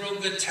 This is a real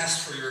good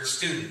test for your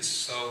students.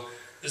 So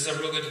this is a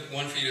real good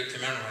one for you to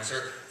memorize. There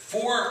are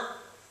 4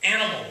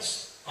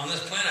 animals on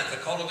this planet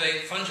that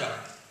cultivate fungi.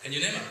 Can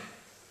you name them?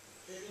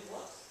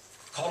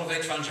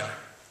 Cultivate fungi.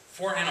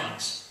 4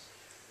 animals.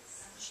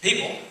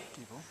 People.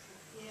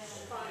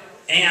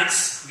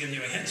 Ants. I'm giving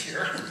you a hint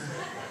here.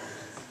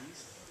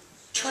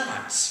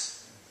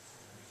 Termites.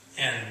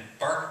 And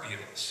bark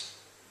beetles.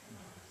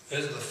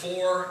 Those are the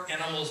 4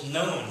 animals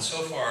known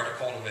so far to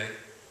cultivate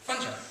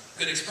fungi.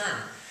 Good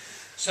experiment.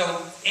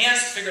 So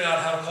ants figured out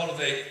how to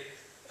cultivate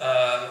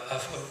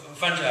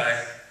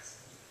fungi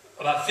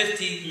about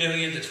 50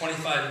 million to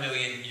 25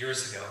 million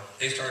years ago.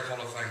 They started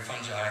cultivating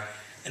fungi.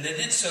 And they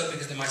did so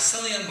because the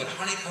mycelium would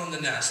honeycomb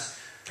the nest,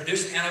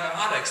 produce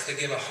antibiotics that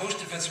gave a host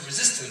defensive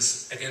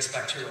resistance against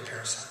bacterial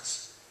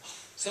parasites.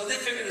 So they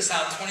figured this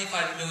out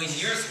 25 million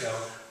years ago.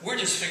 We're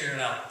just figuring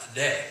it out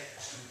today.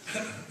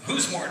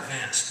 Who's more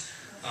advanced?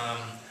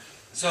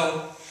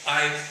 So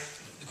I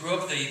grew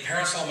up the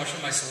parasol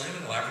mushroom mycelium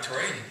in the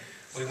laboratory, and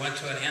we went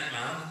to an ant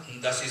mound,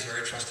 and Dusty's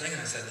very trusting,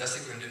 and I said,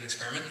 Dusty, we're going to do an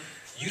experiment.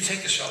 You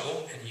take the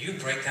shovel, and you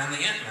break down the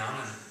ant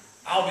mound, and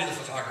I'll be the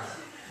photographer.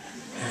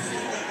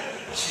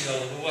 She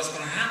goes, well, what's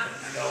going to happen?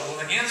 I go, well,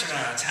 the ants are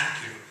going to attack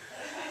you.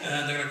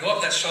 And they're going to go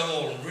up that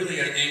shovel really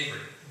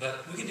angry.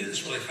 But we can do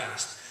this really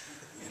fast.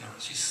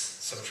 She's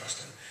so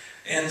trusting.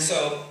 And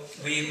so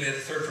we had the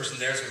 3rd person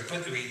there, so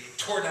we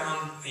tore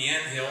down the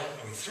ant hill,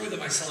 and we threw the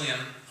mycelium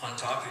on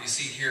top that you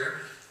see here.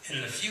 And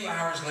in a few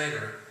hours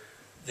later,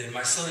 the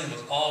mycelium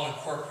was all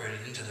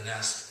incorporated into the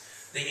nest.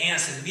 The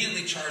ants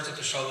immediately charged up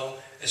the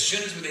shovel. As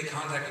soon as we made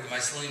contact with the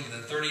mycelium,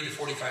 within 30 to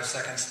 45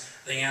 seconds,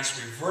 the ants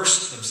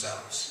reversed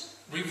themselves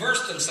going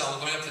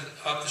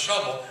up the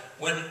shovel,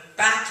 went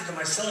back to the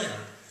mycelium,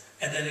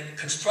 and then it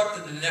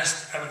constructed the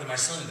nest out of the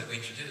mycelium that we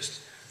introduced.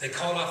 They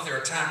called off their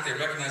attack. They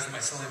recognized the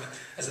mycelium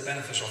as a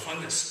beneficial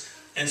fungus.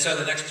 And so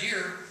the next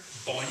year,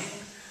 boing,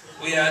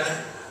 we had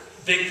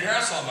big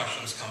parasol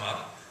mushrooms come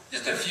up,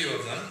 just a few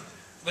of them.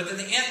 But then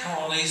the ant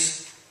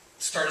colonies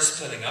started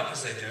splitting up,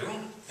 as they do,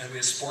 and we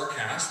had spore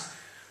cast.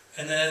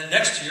 And then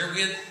next year,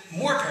 we had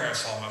more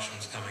parasol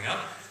mushrooms coming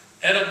up,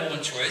 edible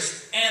in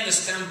choice, and the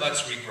stem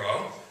buds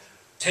regrow.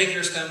 Take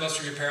your stem buds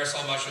from your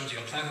parasol mushrooms, you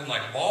can plant them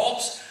like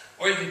bulbs,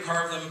 or you can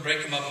carve them,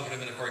 break them up, and put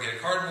them in a corrugated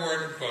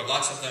cardboard, grow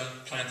lots of them,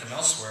 plant them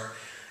elsewhere.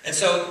 And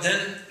so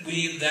then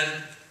we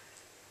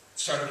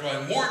started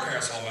growing more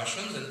parasol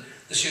mushrooms, and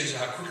this shows you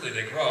how quickly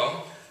they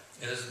grow.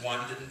 This is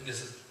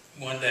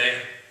one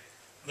day,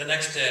 the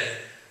next day,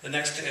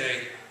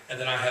 and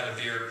then I have a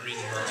beer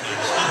reading the New York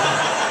Times.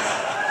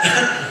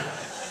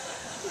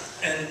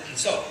 And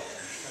so,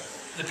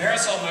 the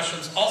parasol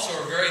mushrooms also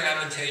are very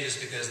advantageous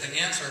because the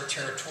ants are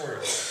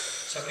territorial.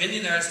 So in the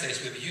United States,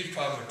 we have a huge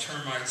problem with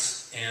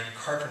termites and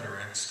carpenter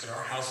ants because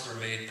our houses are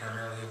made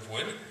primarily of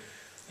wood.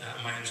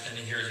 My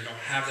understanding here is you don't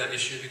have that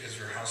issue because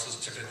your houses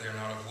typically are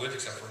not of wood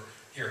except for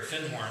here at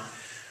Findhorn.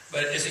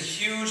 But it's a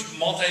huge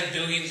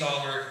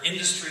multi-billion-dollar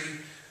industry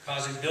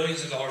causing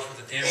billions of dollars worth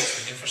of damage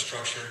to the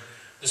infrastructure.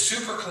 The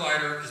super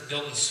collider is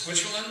built in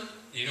Switzerland.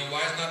 Do you know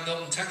why it's not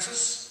built in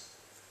Texas?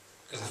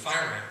 Because of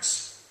fire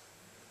ants.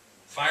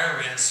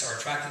 Fire ants are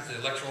attracted to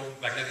the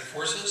electromagnetic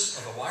forces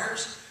of the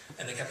wires,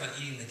 and they kept on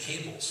eating the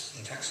cables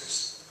in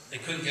Texas. They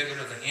couldn't get rid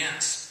of the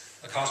ants.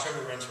 The cost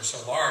overruns were so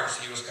large,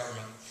 the U.S.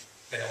 government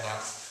bailed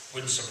out,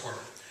 wouldn't support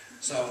it.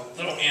 So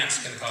little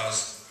ants can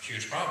cause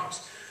huge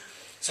problems.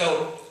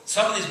 So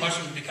some of these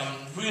mushrooms become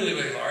really,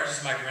 really large. This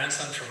is my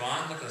grandson,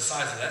 Trevon. Look at the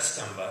size of that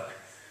stem bud.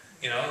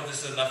 You know,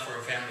 this is enough for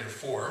a family of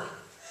 4.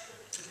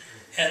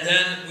 And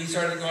then we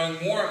started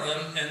growing more of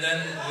them, and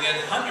then we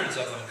had hundreds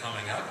of them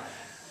coming up.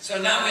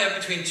 So now we have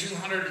between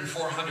 200 and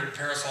 400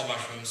 parasol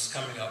mushrooms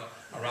coming up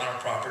around our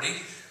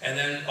property. And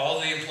then all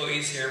the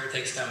employees here would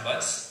take stem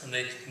buds, and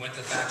they went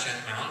to thatch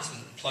ant mounds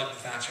and plugged the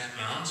thatch ant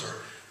mounds,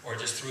 or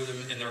just threw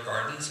them in their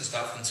gardens and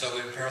stuff. And so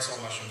we have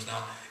parasol mushrooms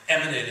now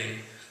emanating,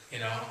 you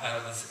know, out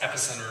of this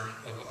epicenter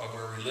of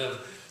where we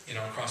live, you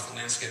know, across the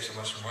landscapes of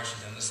Western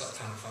Washington. This is a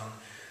ton of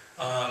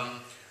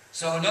fun.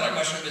 So another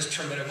mushroom is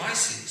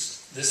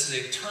Termitomyces. This is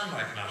a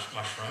termite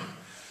mushroom,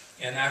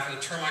 and after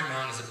the termite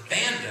mound is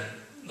abandoned,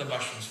 the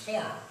mushrooms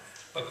form.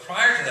 But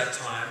prior to that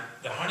time,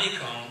 the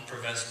honeycomb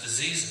prevents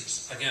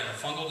diseases. Again, a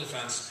fungal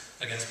defense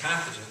against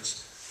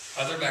pathogens,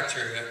 other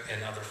bacteria,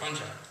 and other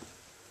fungi.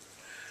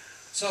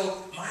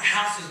 So my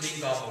house is being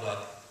gobbled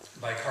up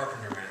by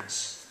carpenter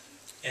ants.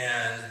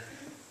 And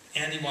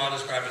Andy Waugh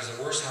described it as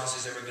the worst house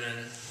he's ever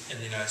been in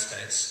the United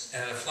States. It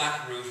had a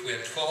flat roof. We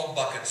had 12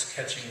 buckets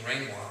catching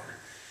rainwater.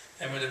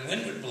 And when the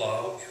wind would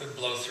blow, it would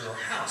blow through our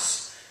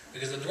house.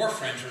 Because the door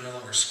frames were no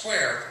longer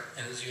square,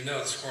 and as you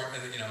know,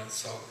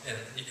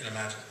 you can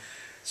imagine.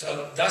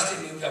 So Dusty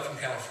moved up from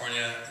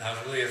California, and I was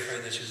really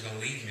afraid that she was going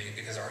to leave me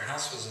because our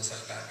house was in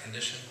such bad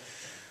condition.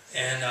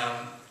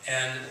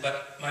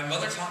 But my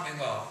mother taught me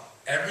well.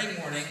 Every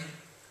morning,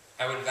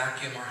 I would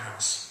vacuum our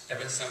house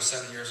ever since I was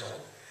 7 years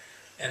old.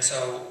 And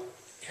so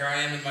here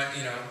I am in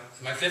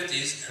my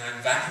 50s, and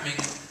I'm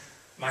vacuuming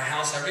my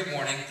house every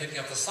morning, picking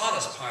up the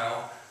sawdust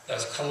pile that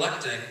was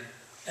collecting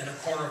in a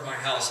corner of my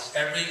house.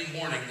 Every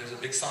morning there's a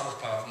big sawdust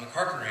pile from the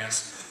carpenter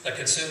ants that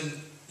consumed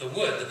the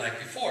wood the night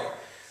before.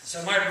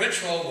 So my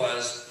ritual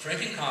was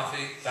drinking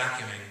coffee,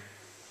 vacuuming,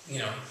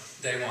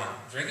 day 1.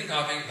 Drinking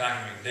coffee,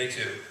 vacuuming, day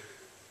 2.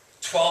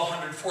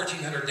 1,200,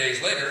 1,400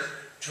 days later,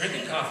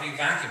 drinking coffee,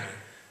 vacuuming.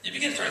 You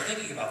begin to start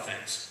thinking about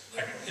things.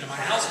 Like, my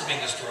house is being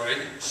destroyed.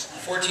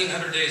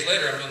 1,400 days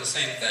later, I'm doing the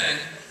same thing.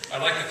 I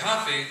like the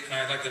coffee, and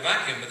I like the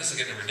vacuum, but this is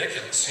getting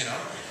ridiculous,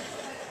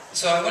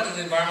 So I went to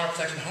the Environmental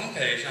Protection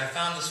homepage, and I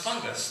found this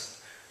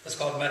fungus. It's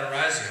called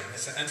Metarhizium.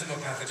 It's an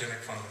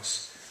entomopathogenic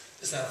fungus.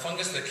 It's a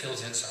fungus that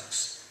kills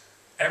insects.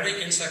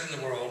 Every insect in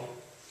the world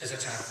is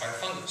attacked by a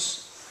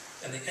fungus.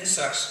 And the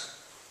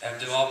insects have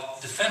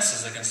developed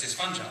defenses against these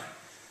fungi.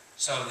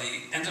 So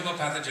the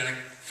entomopathogenic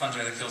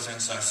fungi that kills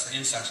insects, the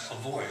insects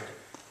avoid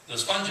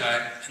those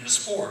fungi and the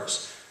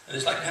spores. And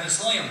it's like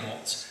penicillium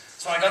molds.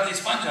 So I got these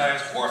fungi, I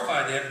was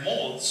horrified. They had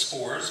mold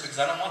spores, because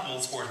I don't want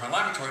mold spores in my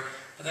laboratory.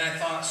 But then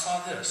I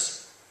saw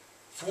this.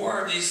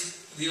 4 of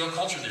these little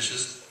culture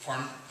dishes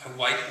formed a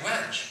white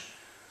wedge.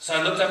 So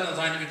I looked up in the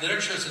scientific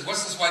literature and said,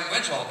 what's this white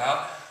wedge all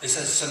about? They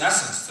said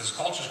senescence. This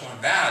culture's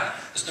going bad.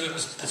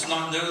 It's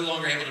not no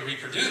longer able to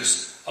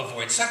reproduce.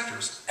 Avoid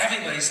sectors.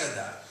 Everybody said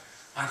that.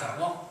 I thought,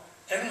 well,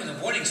 everyone's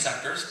avoiding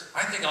sectors.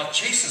 I think I'll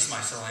chase this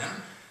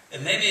mycelium,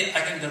 and maybe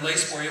I can delay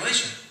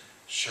sporulation.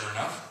 Sure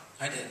enough,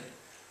 I did.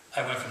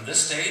 I went from this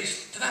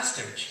stage to that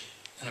stage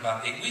in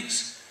about 8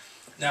 weeks.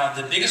 Now,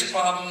 the biggest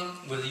problem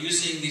with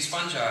using these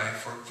fungi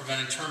for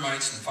preventing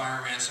termites and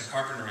fire ants and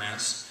carpenter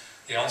ants,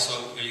 they also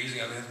are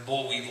using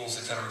boll weevils,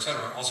 etc.,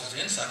 all sorts of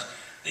insects.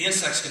 The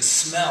insects can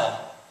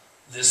smell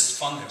this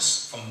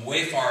fungus from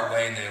way far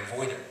away, and they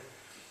avoid it.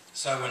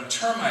 So when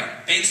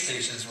termite bait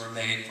stations were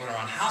made, put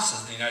around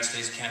houses in the United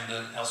States,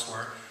 Canada,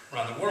 elsewhere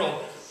around the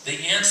world,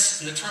 the ants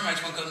and the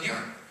termites won't go near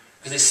them.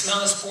 Because they smell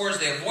the spores,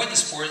 they avoid the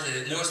spores,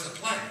 they notice the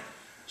plague.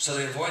 So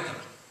they avoid them.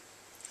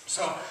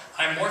 So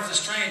I morphed the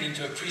strain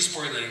into a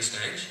pre-sporulating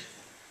stage.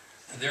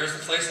 And there's the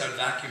place I would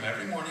vacuum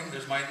every morning.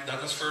 There's my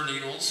Douglas fir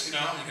needles, you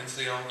can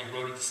see how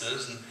eroded this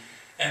is.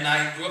 And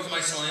I grew up the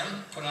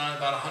mycelium, put on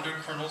about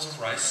 100 kernels of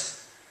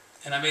rice.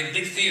 And I made a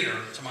big theater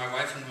to my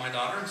wife and my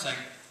daughter and saying,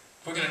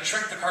 we're going to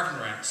trick the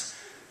carpenter ants.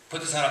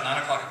 Put this out at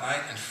 9 o'clock at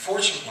night. And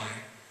fortunately,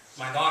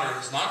 my daughter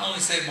has not only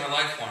saved my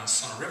life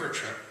once on a river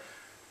trip,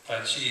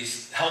 but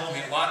she's helped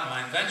me a lot in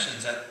my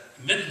inventions. At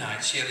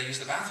midnight, she had to use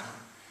the bathroom.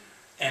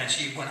 And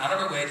she went out of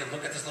her way to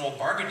look at this little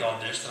Barbie doll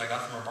dish that I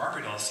got from her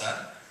Barbie doll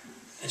set.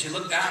 And she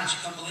looked down and she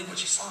couldn't believe what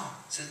she saw.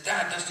 She said,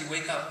 Dad, Dusty,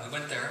 wake up. And we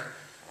went there,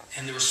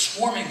 and they were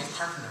swarming with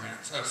carpenter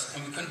ants.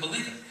 And we couldn't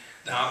believe it.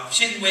 Now,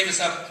 she didn't wake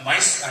us up. I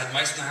had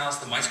mice in the house.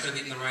 The mice could have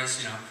eaten the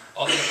rice,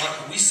 all the other.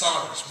 But we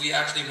saw this. We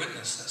actually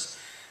witnessed this.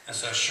 And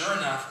so sure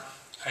enough,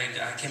 I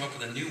came up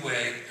with a new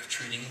way of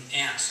treating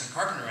ants and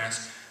carpenter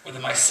ants, where the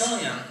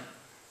mycelium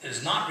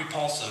is not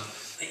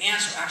repulsive. The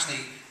ants will actually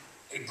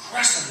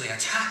aggressively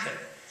attack it.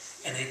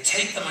 And they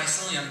take the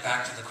mycelium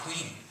back to the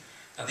queen.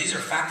 Now these are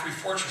factory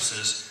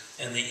fortresses,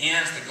 and the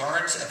ants, the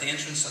guards at the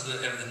entrance of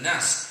the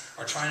nest,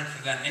 are trying to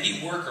prevent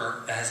any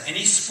worker that has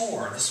any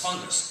spore of this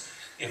fungus.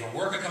 If a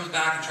worker comes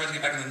back and tries to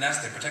get back in the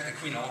nest, they protect the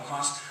queen at all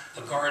costs.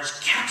 The guards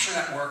capture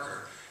that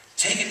worker,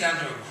 take it down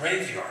to a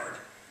graveyard,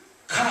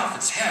 cut off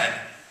its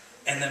head,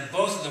 and then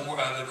both of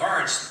the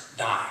guards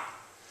die.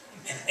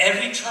 And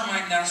every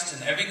termite nest,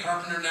 and every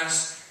carpenter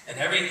nest, and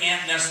every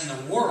ant nest in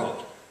the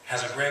world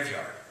has a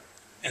graveyard.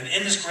 And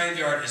in this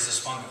graveyard is this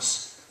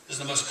fungus. This is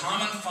the most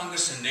common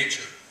fungus in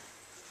nature.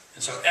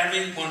 And so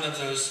every one of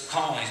those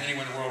colonies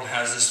anywhere in the world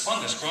has this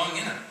fungus growing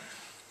in it.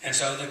 And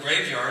so the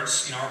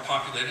graveyards, are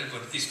populated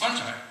with these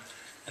fungi.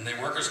 And the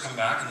workers come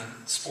back, and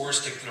the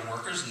spores stick to the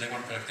workers, and they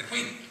want to protect the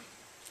queen.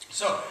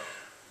 So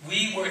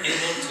we were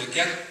able to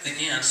get the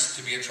ants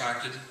to be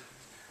attracted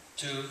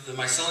to the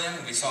mycelium,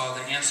 and we saw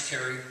the ants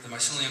carry the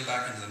mycelium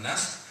back into the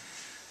nest.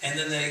 And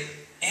then the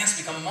ants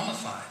become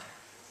mummified.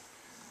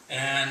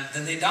 And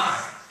then they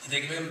die.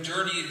 They become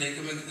dirty.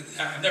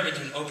 I've never been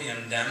to an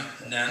opium den,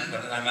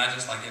 but I imagine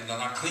it's like they're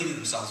not cleaning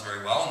themselves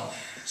very well.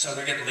 And so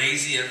they get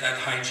lazy at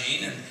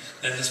hygiene, and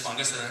then this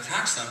fungus then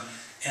attacks them.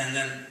 And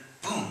then,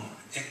 boom,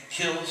 it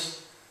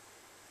kills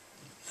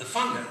the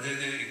fungus.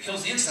 It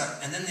kills the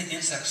insect, and then the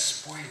insect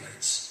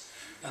sporulates.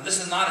 Now, this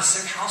is not a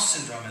sick house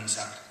syndrome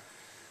insect.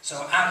 So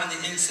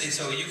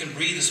so you can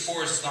breathe the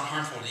spores. It's not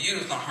harmful to you.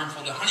 It's not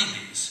harmful to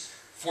honeybees,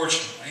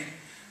 fortunately.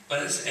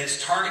 But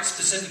it's target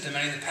specific to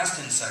many of the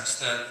pest insects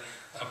that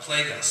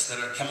plague us,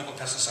 that chemical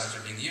pesticides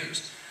are being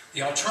used.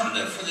 The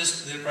alternative for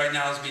this that right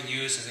now is being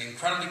used is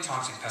incredibly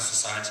toxic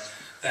pesticides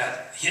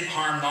that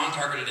harm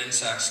non-targeted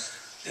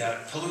insects,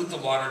 that pollute the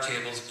water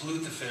tables,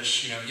 pollute the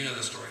fish. You know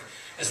the story.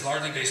 It's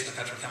largely based on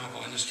the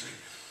petrochemical industry.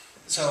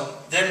 So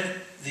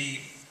then the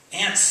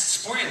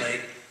ants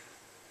sporulate,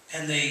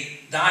 and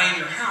they die in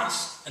your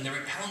house, and the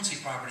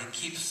repellency property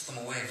keeps them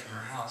away from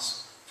your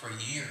house for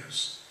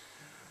years.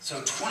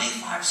 So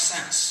 25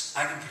 cents,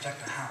 I can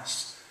protect a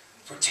house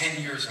for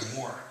 10 years or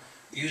more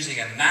using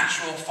a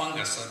natural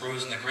fungus that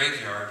grows in the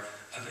graveyard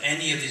of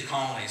any of these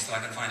colonies that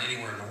I can find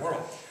anywhere in the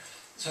world.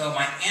 So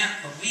my Aunt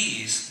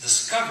Louise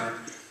discovered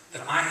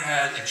that I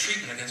had a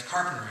treatment against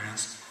carpenter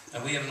ants,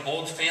 and we have an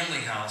old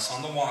family house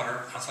on the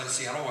water outside of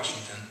Seattle,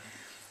 Washington,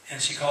 and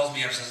she calls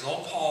me up and says,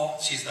 "Old Paul,"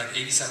 she's like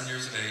 87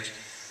 years of age,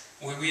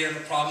 "we have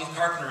a problem with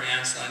carpenter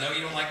ants, and I know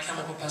you don't like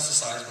chemical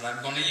pesticides, but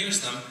I'm going to use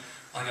them."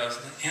 I go,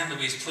 "Aunt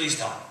Louise, please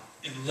don't.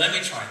 Let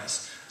me try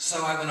this."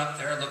 So I went up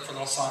there, looked for a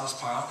little sawdust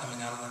pile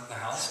coming out of the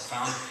house,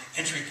 found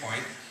entry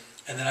point,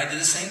 and then I did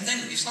the same thing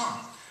that you saw.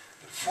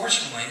 But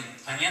fortunately,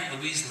 my Aunt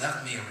Louise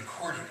left me a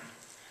recording,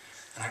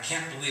 and I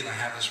can't believe I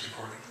have this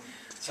recording.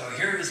 So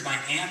here is my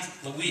Aunt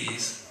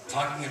Louise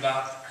talking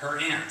about her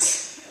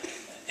ants,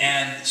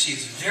 and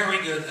she's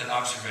very good at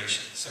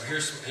observation. So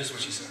here's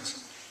what she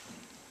says.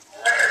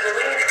 This is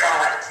Louise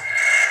calling,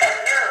 and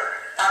here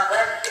on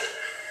Wednesday,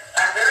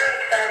 I'm very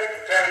excited to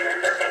tell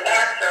you that the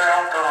ants are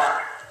all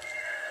gone.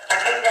 I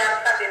came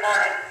down Sunday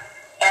morning,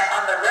 and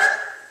on the rug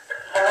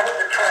below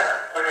the toilet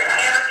was a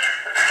huge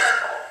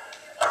circle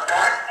of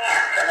black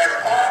ants, and they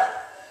were all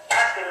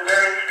acting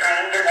very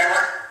strange, and they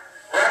weren't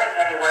running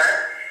anywhere.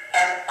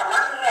 And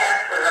among the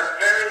ants was a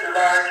very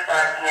large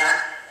black ant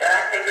that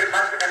I figured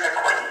must have been the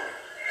queen.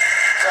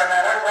 So I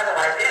thought, what do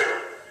I do?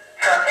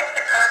 So I picked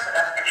the carpet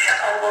up and shook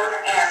all those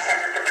ants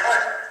into the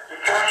toilet and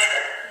flushed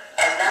it.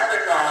 And now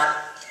they're gone.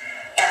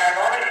 And I've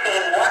only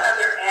seen one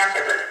other ant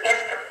that was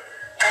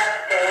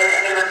incapacitated,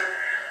 and he was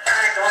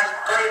kind of going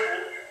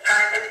crazy,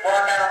 trying to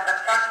walk out on the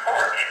front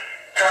porch.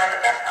 So I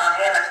stepped on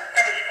him and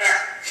finished him.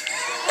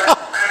 But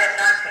I have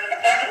not seen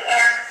any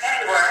ants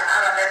anywhere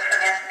out on this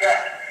cement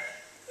deck.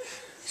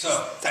 So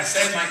I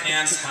saved my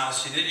aunt's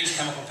house. She did use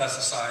chemical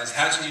pesticides.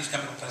 Had she used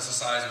chemical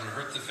pesticides, it would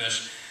hurt the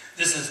fish.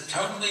 This is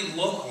totally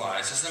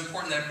localized. This is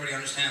important that everybody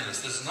understand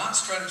this. This is not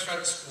spread of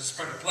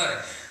plague.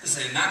 This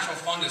is a natural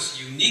fungus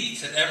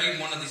unique to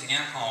every one of these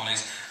ant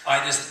colonies.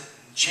 I just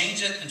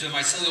change it into a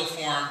mycelial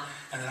form,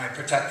 and then I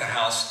protect the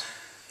house.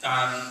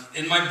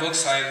 In my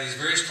books, I have these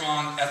very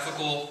strong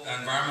ethical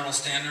environmental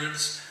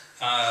standards,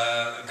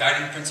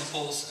 guiding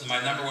principles. And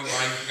my number one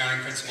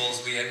guiding principle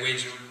is we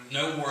wage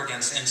no war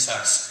against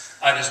insects.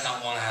 I just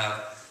don't want to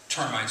have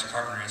termites or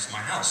carpenter ants in my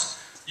house.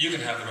 You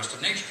can have the rest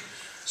of nature.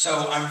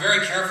 So I'm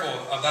very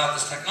careful about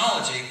this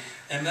technology,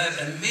 and the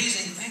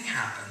amazing thing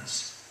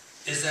happens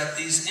is that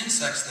these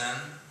insects then,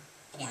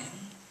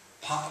 boing,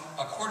 pop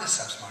a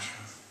cordyceps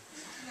mushroom.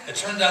 It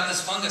turned out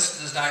this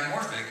fungus is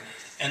dimorphic,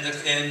 and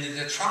in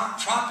the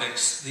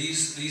tropics,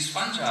 these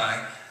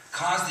fungi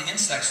cause the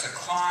insects to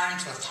climb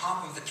to the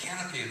top of the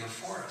canopy of the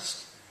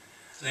forest.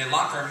 And they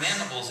lock their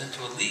mandibles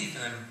into a leaf,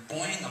 and then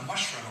boing, a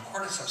mushroom, a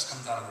cordyceps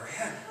comes out of their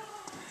head.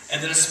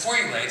 And then it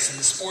sporulates, and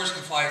the spores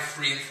can fly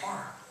free and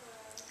far.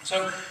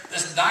 So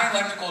this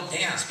dialectical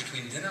dance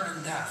between dinner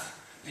and death,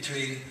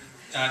 between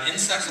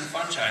insects and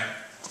fungi,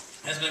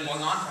 has been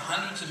going on for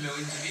hundreds of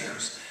millions of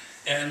years.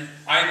 And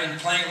I've been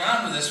playing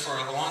around with this for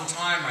a long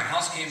time. My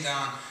house came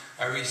down.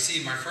 I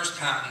received my first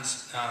patent,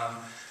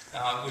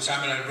 which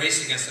I'm in a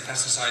race against the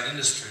pesticide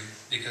industry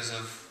because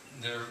of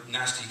their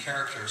nasty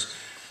characters.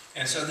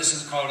 And so this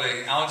is called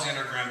a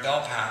Alexander Graham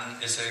Bell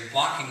patent. It's a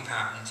blocking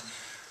patent.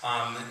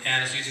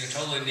 And it's using a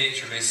totally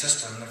nature-based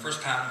system. The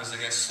first patent was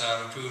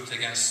approved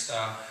against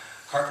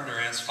carpenter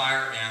ants,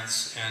 fire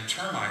ants, and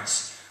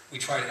termites. We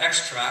tried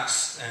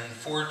extracts, and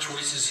 4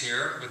 choices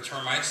here. With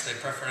termites, they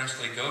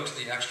preferentially go to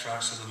the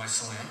extracts of the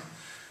mycelium,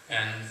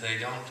 and they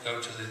don't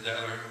go to the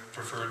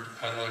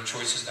other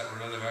choices that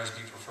would otherwise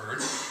be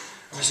preferred.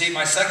 I received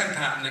my second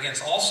patent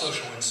against all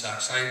social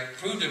insects. I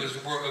proved it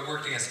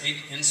worked against 8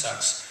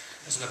 insects.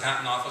 And so the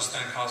patent office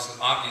then caused an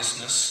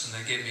obviousness, and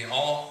they gave me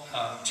all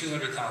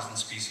 200,000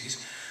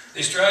 species. The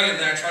Australian,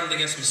 then I tried it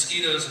against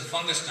mosquitoes and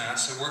fungus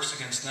gnats. It works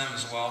against them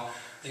as well.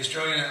 The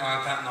Australian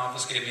Patent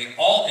Office gave me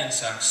all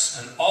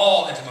insects and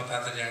all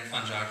entomopathogenic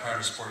fungi prior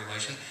to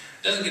sporulation.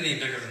 It doesn't get any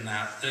bigger than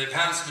that. The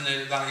patents have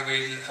been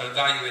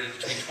evaluated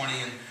between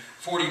 $20 and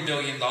 $40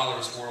 billion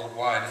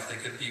worldwide if they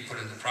could be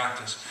put into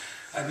practice.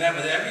 I've met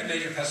with every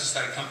major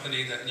pesticide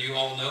company that you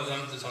all know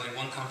them. There's only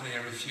one company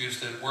I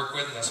refuse to work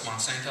with, that's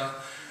Monsanto.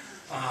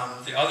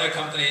 The other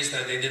companies,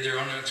 that they did their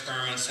own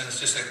experiments, and it's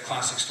just a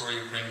classic story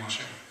of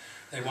greenwashing.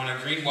 They want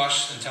to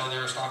greenwash and tell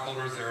their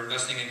stockholders they're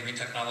investing in green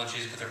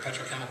technologies, but their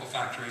petrochemical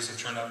factories have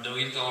turned up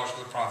billions of dollars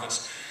worth of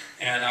profits.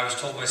 And I was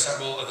told by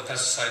several of the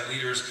pesticide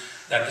leaders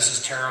that this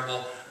is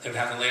terrible. They've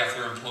had to lay off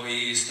their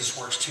employees. This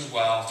works too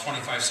well.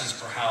 25 cents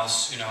per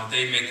house. You know,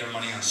 they make their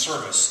money on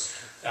service.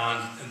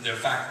 The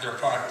fact that their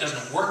product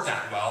doesn't work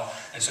that well,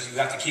 and so you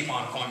have to keep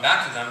on going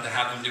back to them to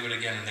have them do it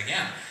again and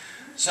again.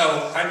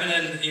 So I've been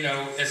in, you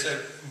know, it's a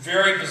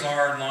very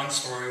bizarre and long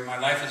story. My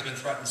life has been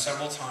threatened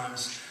several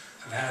times.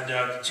 I've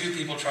had 2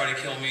 people try to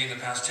kill me in the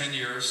past 10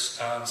 years,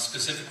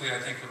 specifically I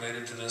think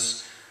related to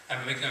this.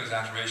 I'm making no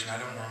exaggeration. I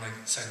don't normally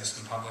say this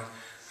in public.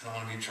 I don't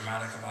want to be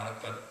dramatic about it,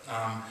 but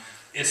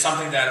it's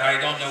something that I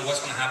don't know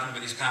what's going to happen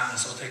with these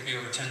patents. It'll take me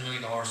over $10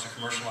 million to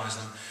commercialize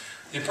them.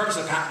 The purpose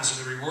of patents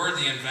is to reward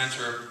the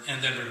inventor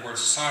and then reward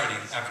society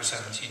after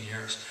 17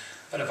 years.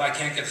 But if I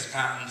can't get this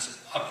patent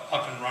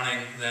up and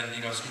running, then,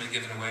 you know, it's going to be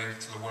given away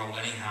to the world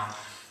anyhow.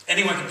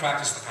 Anyone can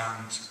practice the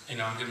patent. You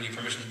know, I'm giving you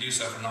permission to do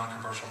so for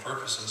non-commercial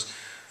purposes.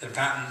 The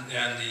patent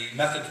and the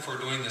method for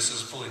doing this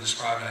is fully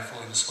described, and I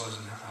fully disclose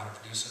how to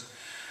produce it.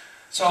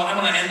 So I'm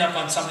going to end up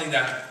on something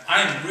that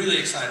I am really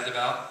excited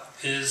about,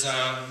 is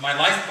my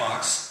life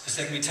box. It's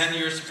taken me 10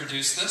 years to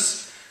produce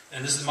this,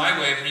 and this is my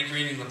way of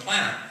regreening the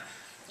planet.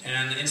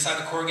 And inside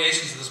the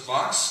corrugations of this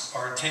box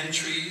are 10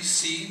 tree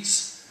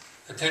seeds,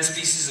 10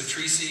 species of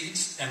tree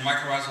seeds, and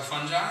mycorrhizal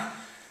fungi.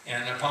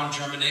 And upon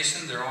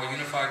germination, they're all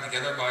unified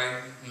together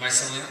by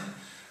mycelium.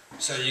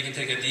 So you can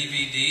take a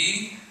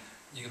DVD,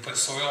 you can put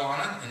soil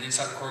on it, and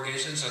inside the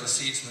corrugations are the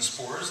seeds and the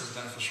spores of the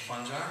beneficial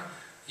fungi.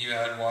 You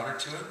add water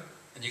to it,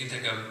 and you can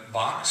take a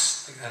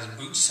box that has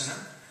boots in it.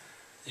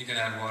 You can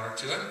add water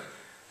to it.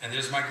 And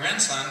there's my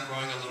grandson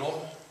growing a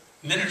little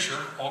miniature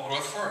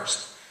all-growth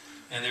forest.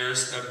 And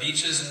there's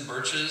beeches and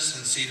birches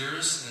and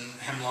cedars and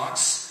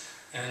hemlocks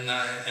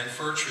and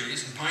fir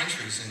trees and pine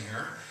trees in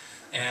here.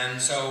 And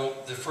so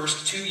the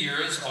first 2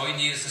 years, all you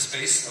need is the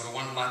space of a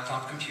 1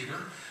 laptop computer.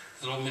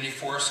 The little mini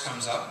forest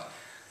comes up.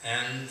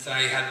 And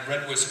I had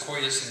redwood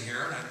sequoias in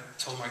here, and I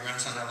told my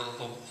grandson that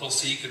little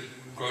seed could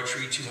grow a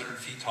tree 200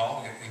 feet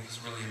tall. He was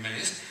really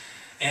amazed.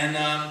 And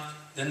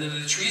then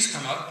the trees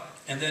come up,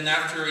 and then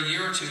after a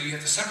year or 2, you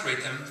have to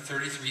separate them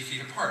 33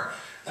 feet apart.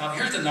 Now,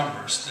 here's the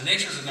numbers. The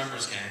nature is a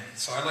numbers game,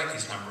 so I like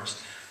these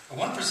numbers. A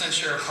 1%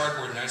 share of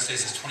cardboard in the United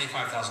States is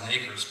 25,000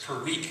 acres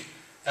per week.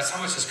 That's how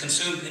much is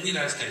consumed in the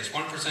United States,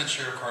 1%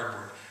 share of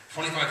cardboard,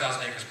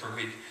 25,000 acres per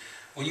week.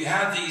 When you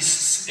have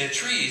these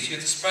trees, you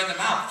have to spread them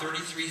out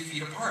 33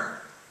 feet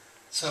apart.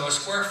 So a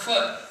square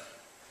foot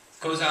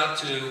goes out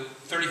to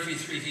 33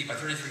 feet by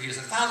 33 feet is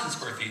 1,000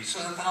 square feet,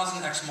 so it's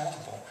 1,000x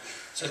multiple.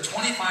 So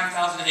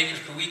 25,000 acres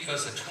per week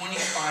goes to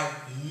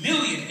 25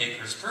 million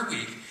acres per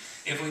week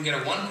if we can get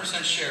a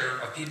 1% share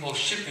of people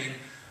shipping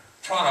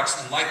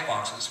products in life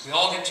boxes. We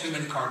all get too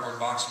many cardboard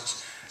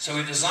boxes. So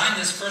we designed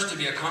this first to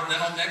be a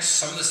continental mix.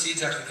 Some of the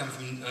seeds actually come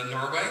from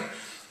Norway.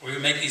 We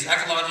make these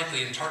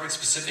ecologically and target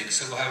specific,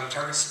 so we'll have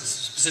target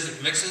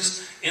specific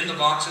mixes in the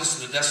boxes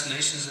to the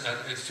destinations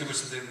to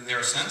which they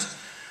are sent.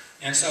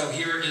 And so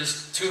here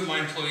is 2 of my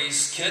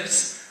employees'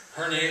 kids.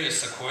 Her name is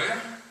Sequoia,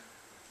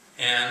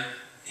 and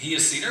he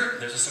is Cedar.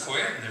 There's a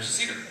Sequoia, and there's a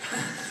Cedar.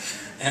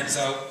 And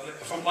so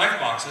from life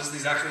boxes,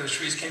 these actually the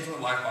trees came from the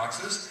life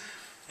boxes.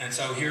 And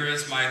so here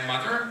is my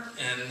mother,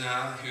 and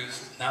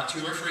who's now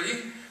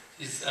tumor-free.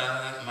 She's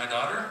my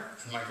daughter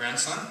and my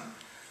grandson.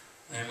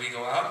 And we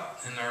go out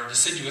in our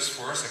deciduous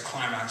forest at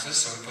climaxes,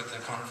 so we put the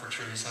conifer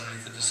trees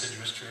underneath the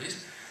deciduous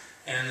trees.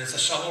 And it's a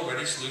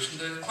shovel-ready solution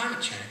to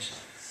climate change.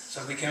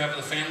 So we came up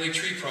with a family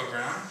tree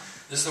program.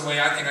 This is the way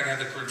I think I can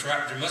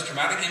have the most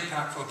dramatic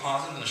impact for a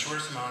positive in the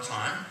shortest amount of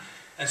time.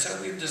 And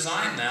so we've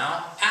designed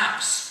now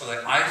apps for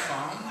the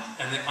iPhone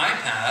and the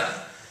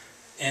iPad.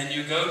 And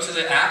you go to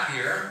the app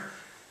here,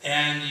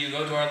 and you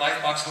go to our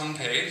Lifebox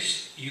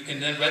homepage. You can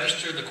then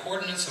register the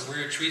coordinates of where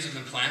your trees have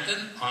been planted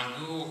on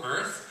Google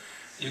Earth.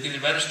 You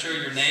can register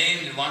your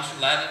name, your longitude,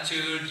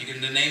 latitude. You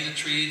can name the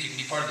trees. You can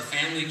be part of the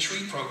family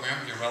tree program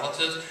with your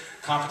relatives.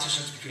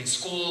 Competitions between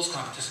schools,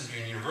 competitions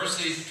between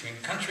universities, between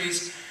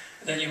countries.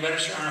 And then you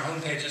register on our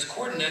homepage as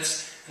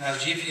coordinates, and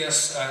as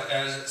GPS,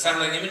 as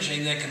satellite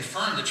imaging, then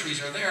confirm the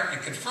trees are there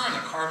and confirm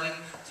that carbon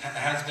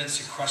has been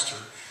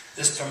sequestered.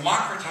 This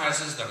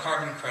democratizes the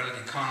carbon credit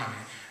economy,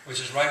 which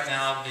is right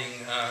now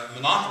being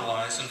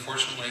monopolized,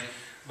 unfortunately,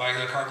 by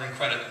the carbon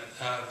credit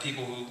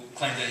people who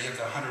claim they have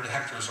 100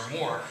 hectares or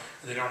more.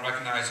 They don't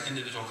recognize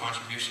individual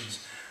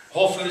contributions.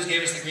 Whole Foods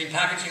gave us the Green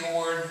Packaging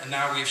Award, and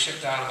now we've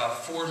shipped out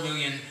about 4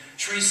 million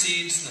tree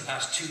seeds in the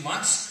past 2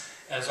 months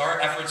as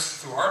our efforts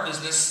through our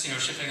business,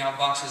 shipping out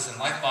boxes and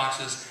life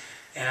boxes.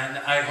 And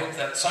I hope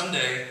that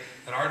someday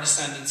that our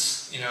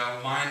descendants,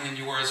 mine and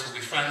yours, will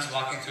be friends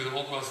walking through the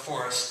old-growth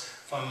forests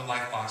from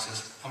life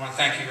boxes. I want to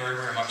thank you very,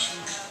 very much.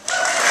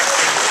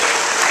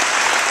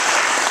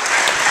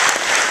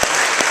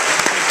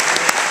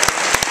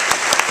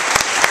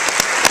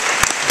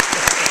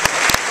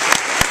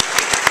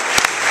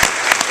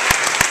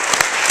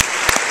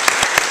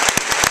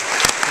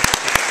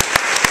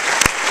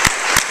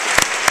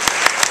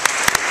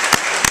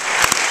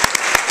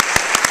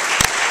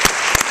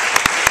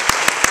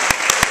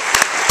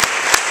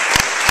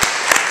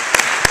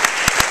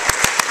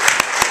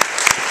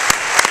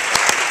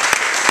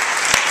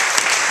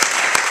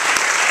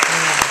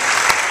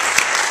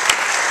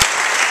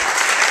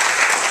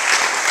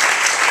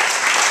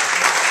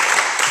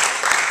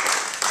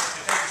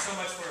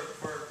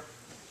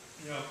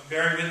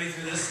 Bearing with me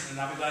through this, and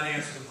I'll be glad to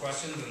answer some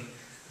questions. And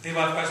if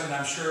people have questions,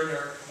 I'm sure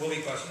there will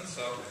be questions,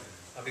 so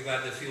I'll be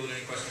glad to field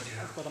any questions you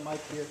have. Got a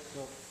mic here,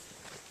 so.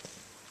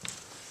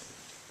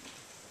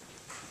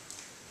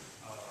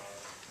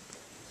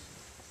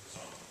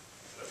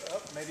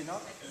 Maybe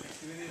not.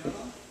 Do we need another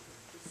one?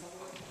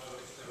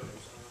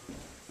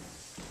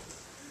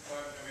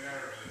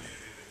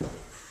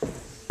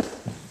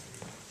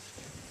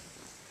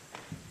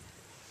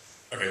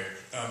 Okay.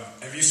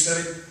 Have you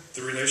studied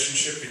the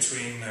relationship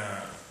between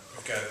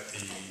we've got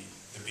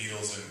the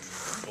beetles in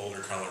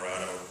Boulder,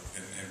 Colorado,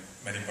 and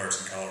many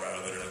parts in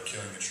Colorado that are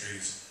killing the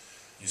trees?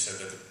 You said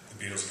that the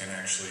beetles can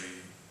actually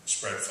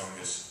spread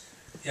fungus.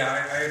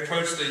 Yeah, I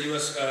approached the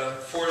U.S.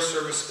 Forest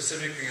Service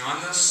specifically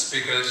on this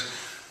because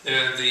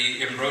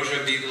the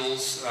ambrosia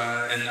beetles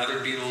and other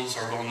beetles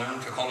are well known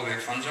to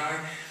cultivate fungi.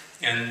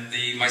 And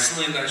the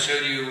mycelium that I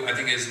showed you, I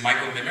think, is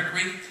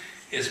mycomimicry.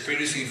 Is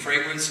producing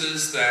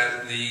fragrances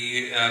that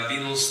the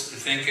beetles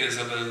think is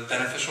of a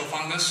beneficial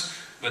fungus,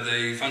 but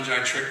the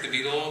fungi trick the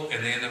beetle,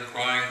 and they end up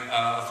growing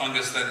a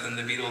fungus that then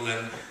the beetle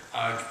then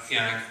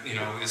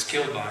is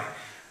killed by.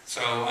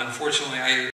 So unfortunately,